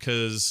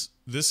because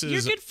this is...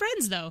 You're good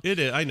friends, though. It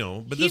is, I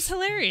know. But he's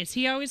hilarious.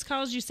 He always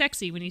calls you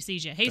sexy when he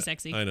sees you. Hey,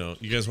 sexy. I know.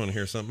 You guys want to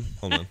hear something?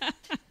 Hold on.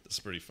 This is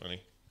pretty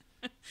funny.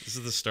 This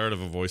is the start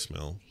of a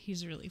voicemail.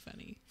 He's really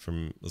funny.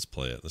 Let's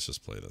play it. Let's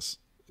just play this.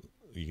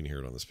 You can hear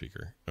it on the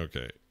speaker.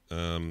 Okay.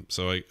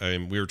 So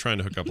we were trying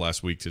to hook up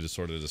last week to just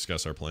sort of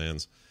discuss our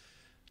plans.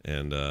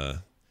 And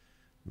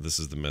this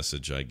is the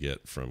message I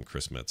get from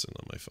Chris Metzen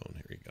on my phone.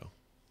 Here you go.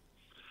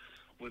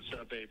 What's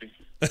up, baby?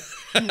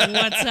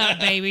 What's up,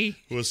 baby?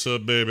 What's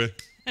up, baby?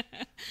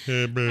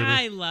 Hey, baby.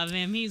 I love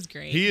him. He's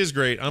great. He is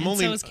great. So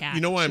is Kat.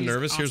 You know why I'm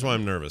nervous? Awesome. Here's why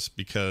I'm nervous.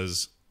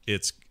 Because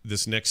it's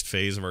this next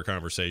phase of our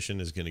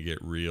conversation is going to get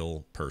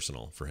real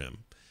personal for him.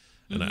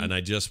 And I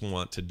just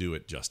want to do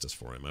it justice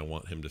for him. I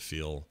want him to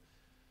feel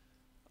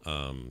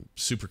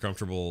super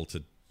comfortable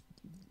to,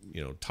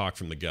 talk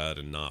from the gut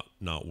and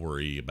not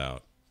worry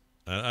about.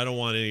 I don't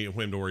want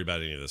him to worry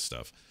about any of this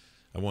stuff.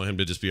 I want him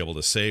to just be able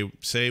to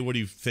say what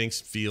he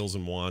thinks, feels,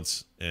 and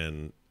wants,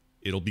 and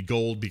it'll be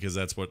gold because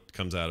that's what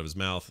comes out of his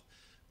mouth.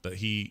 But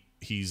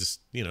he's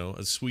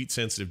a sweet,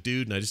 sensitive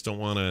dude, and I just don't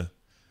want to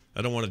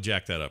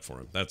jack that up for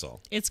him. That's all.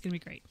 It's gonna be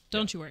great.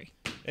 Don't you worry.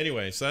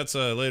 Anyway, so that's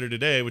later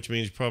today, which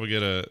means you probably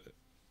get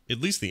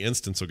at least the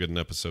instance will get an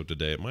episode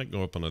today. It might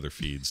go up on other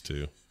feeds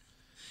too.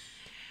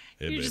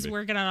 Hey, You're baby. just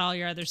working on all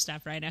your other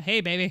stuff right now.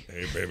 Hey, baby.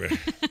 Hey, baby.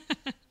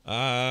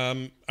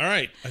 All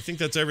right. I think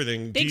that's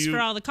everything. Thanks for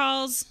all the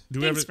calls.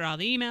 Thanks for all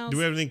the emails. Do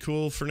we have anything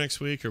cool for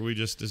next week, or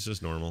it's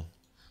just normal?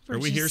 Are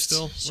we here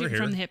still? We're here.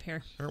 From the hip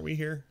here. Aren't we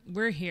here?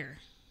 We're here.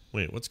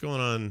 Wait, what's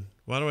going on?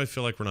 Why do I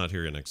feel like we're not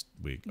here next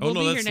week? We'll be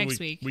here next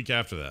week. Week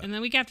after that. And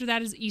the week after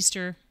that is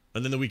Easter.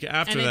 And then the week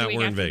after that,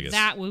 we're in Vegas.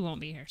 That we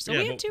won't be here. So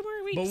we have 2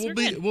 more weeks.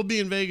 But we'll be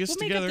in Vegas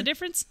together. We'll make up the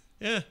difference.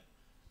 Yeah.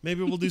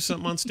 Maybe we'll do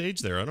something on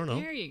stage there. I don't know.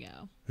 There you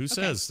go. Who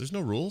says? There's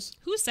no rules.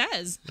 Who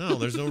says? No,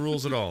 there's no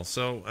rules at all.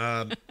 So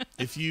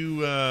if you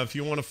want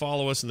to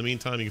follow us in the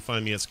meantime, you can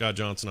find me at Scott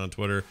Johnson on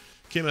Twitter.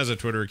 Kim has a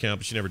Twitter account,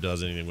 but she never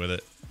does anything with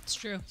it. It's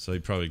true. So you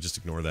probably just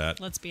ignore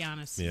that. Let's be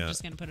honest. Yeah. I'm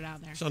just going to put it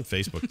out there. She's on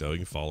Facebook, though. You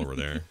can follow her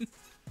there.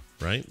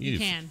 Right? You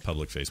can.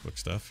 Public Facebook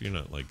stuff. You're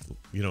not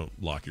you don't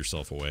lock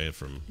yourself away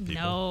from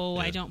people. No,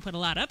 yeah. I don't put a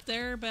lot up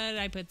there, but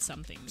I put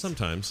some things.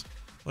 Sometimes.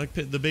 Like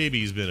the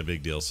baby's been a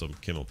big deal, so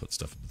Kim will put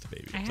stuff with the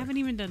baby. I haven't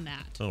even done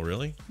that. Oh,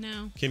 really?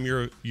 No. Kim,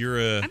 you're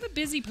a... I'm a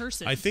busy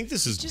person. I think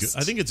this is good.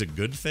 I think it's a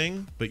good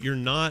thing, but you're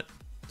not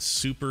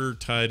super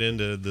tied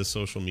into the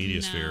social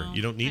media sphere.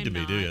 You don't need to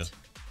be, do you?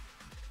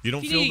 You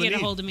don't feel the need. If you need to get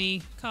a hold of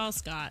me, call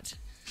Scott.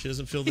 She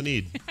doesn't feel the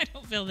need. I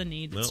don't feel the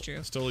need. That's true.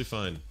 It's totally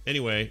fine.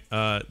 Anyway,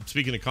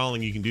 speaking of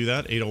calling, you can do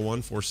that.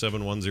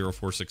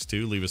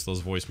 801-471-0462. Leave us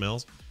those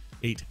voicemails.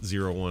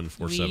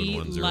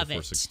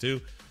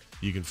 801-471-0462.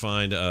 You can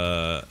find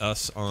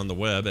us on the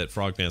web at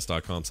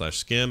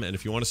frogpants.com/skim. And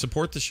if you want to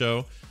support the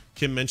show,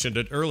 Kim mentioned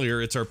it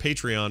earlier, it's our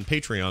Patreon,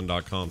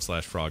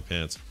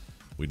 patreon.com/frogpants.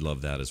 We'd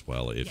love that as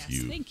well if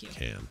you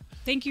can.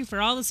 Thank you for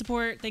all the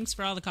support. Thanks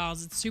for all the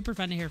calls. It's super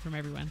fun to hear from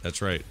everyone.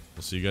 That's right.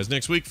 We'll see you guys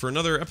next week for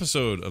another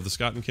episode of the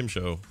Scott and Kim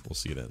Show. We'll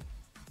see you then.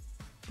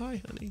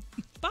 Bye, honey.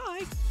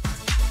 Bye.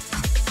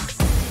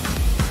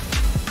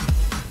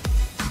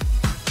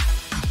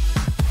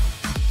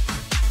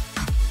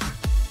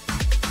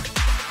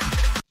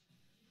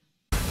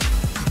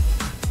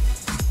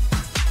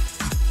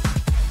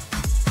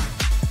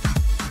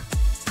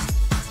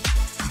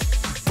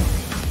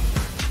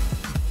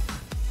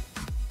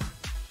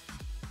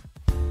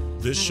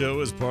 This show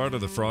is part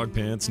of the Frog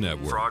Pants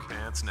Network. Frog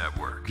Pants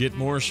Network. Get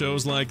more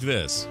shows like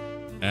this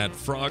at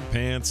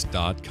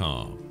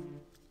frogpants.com.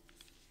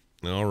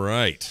 All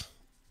right.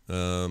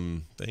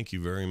 Thank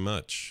you very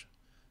much.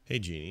 Hey,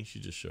 Jeannie. She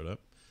just showed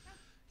up.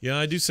 Yeah,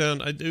 I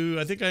do.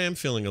 I think I am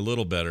feeling a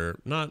little better.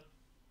 Not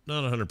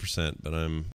 100%, but I'm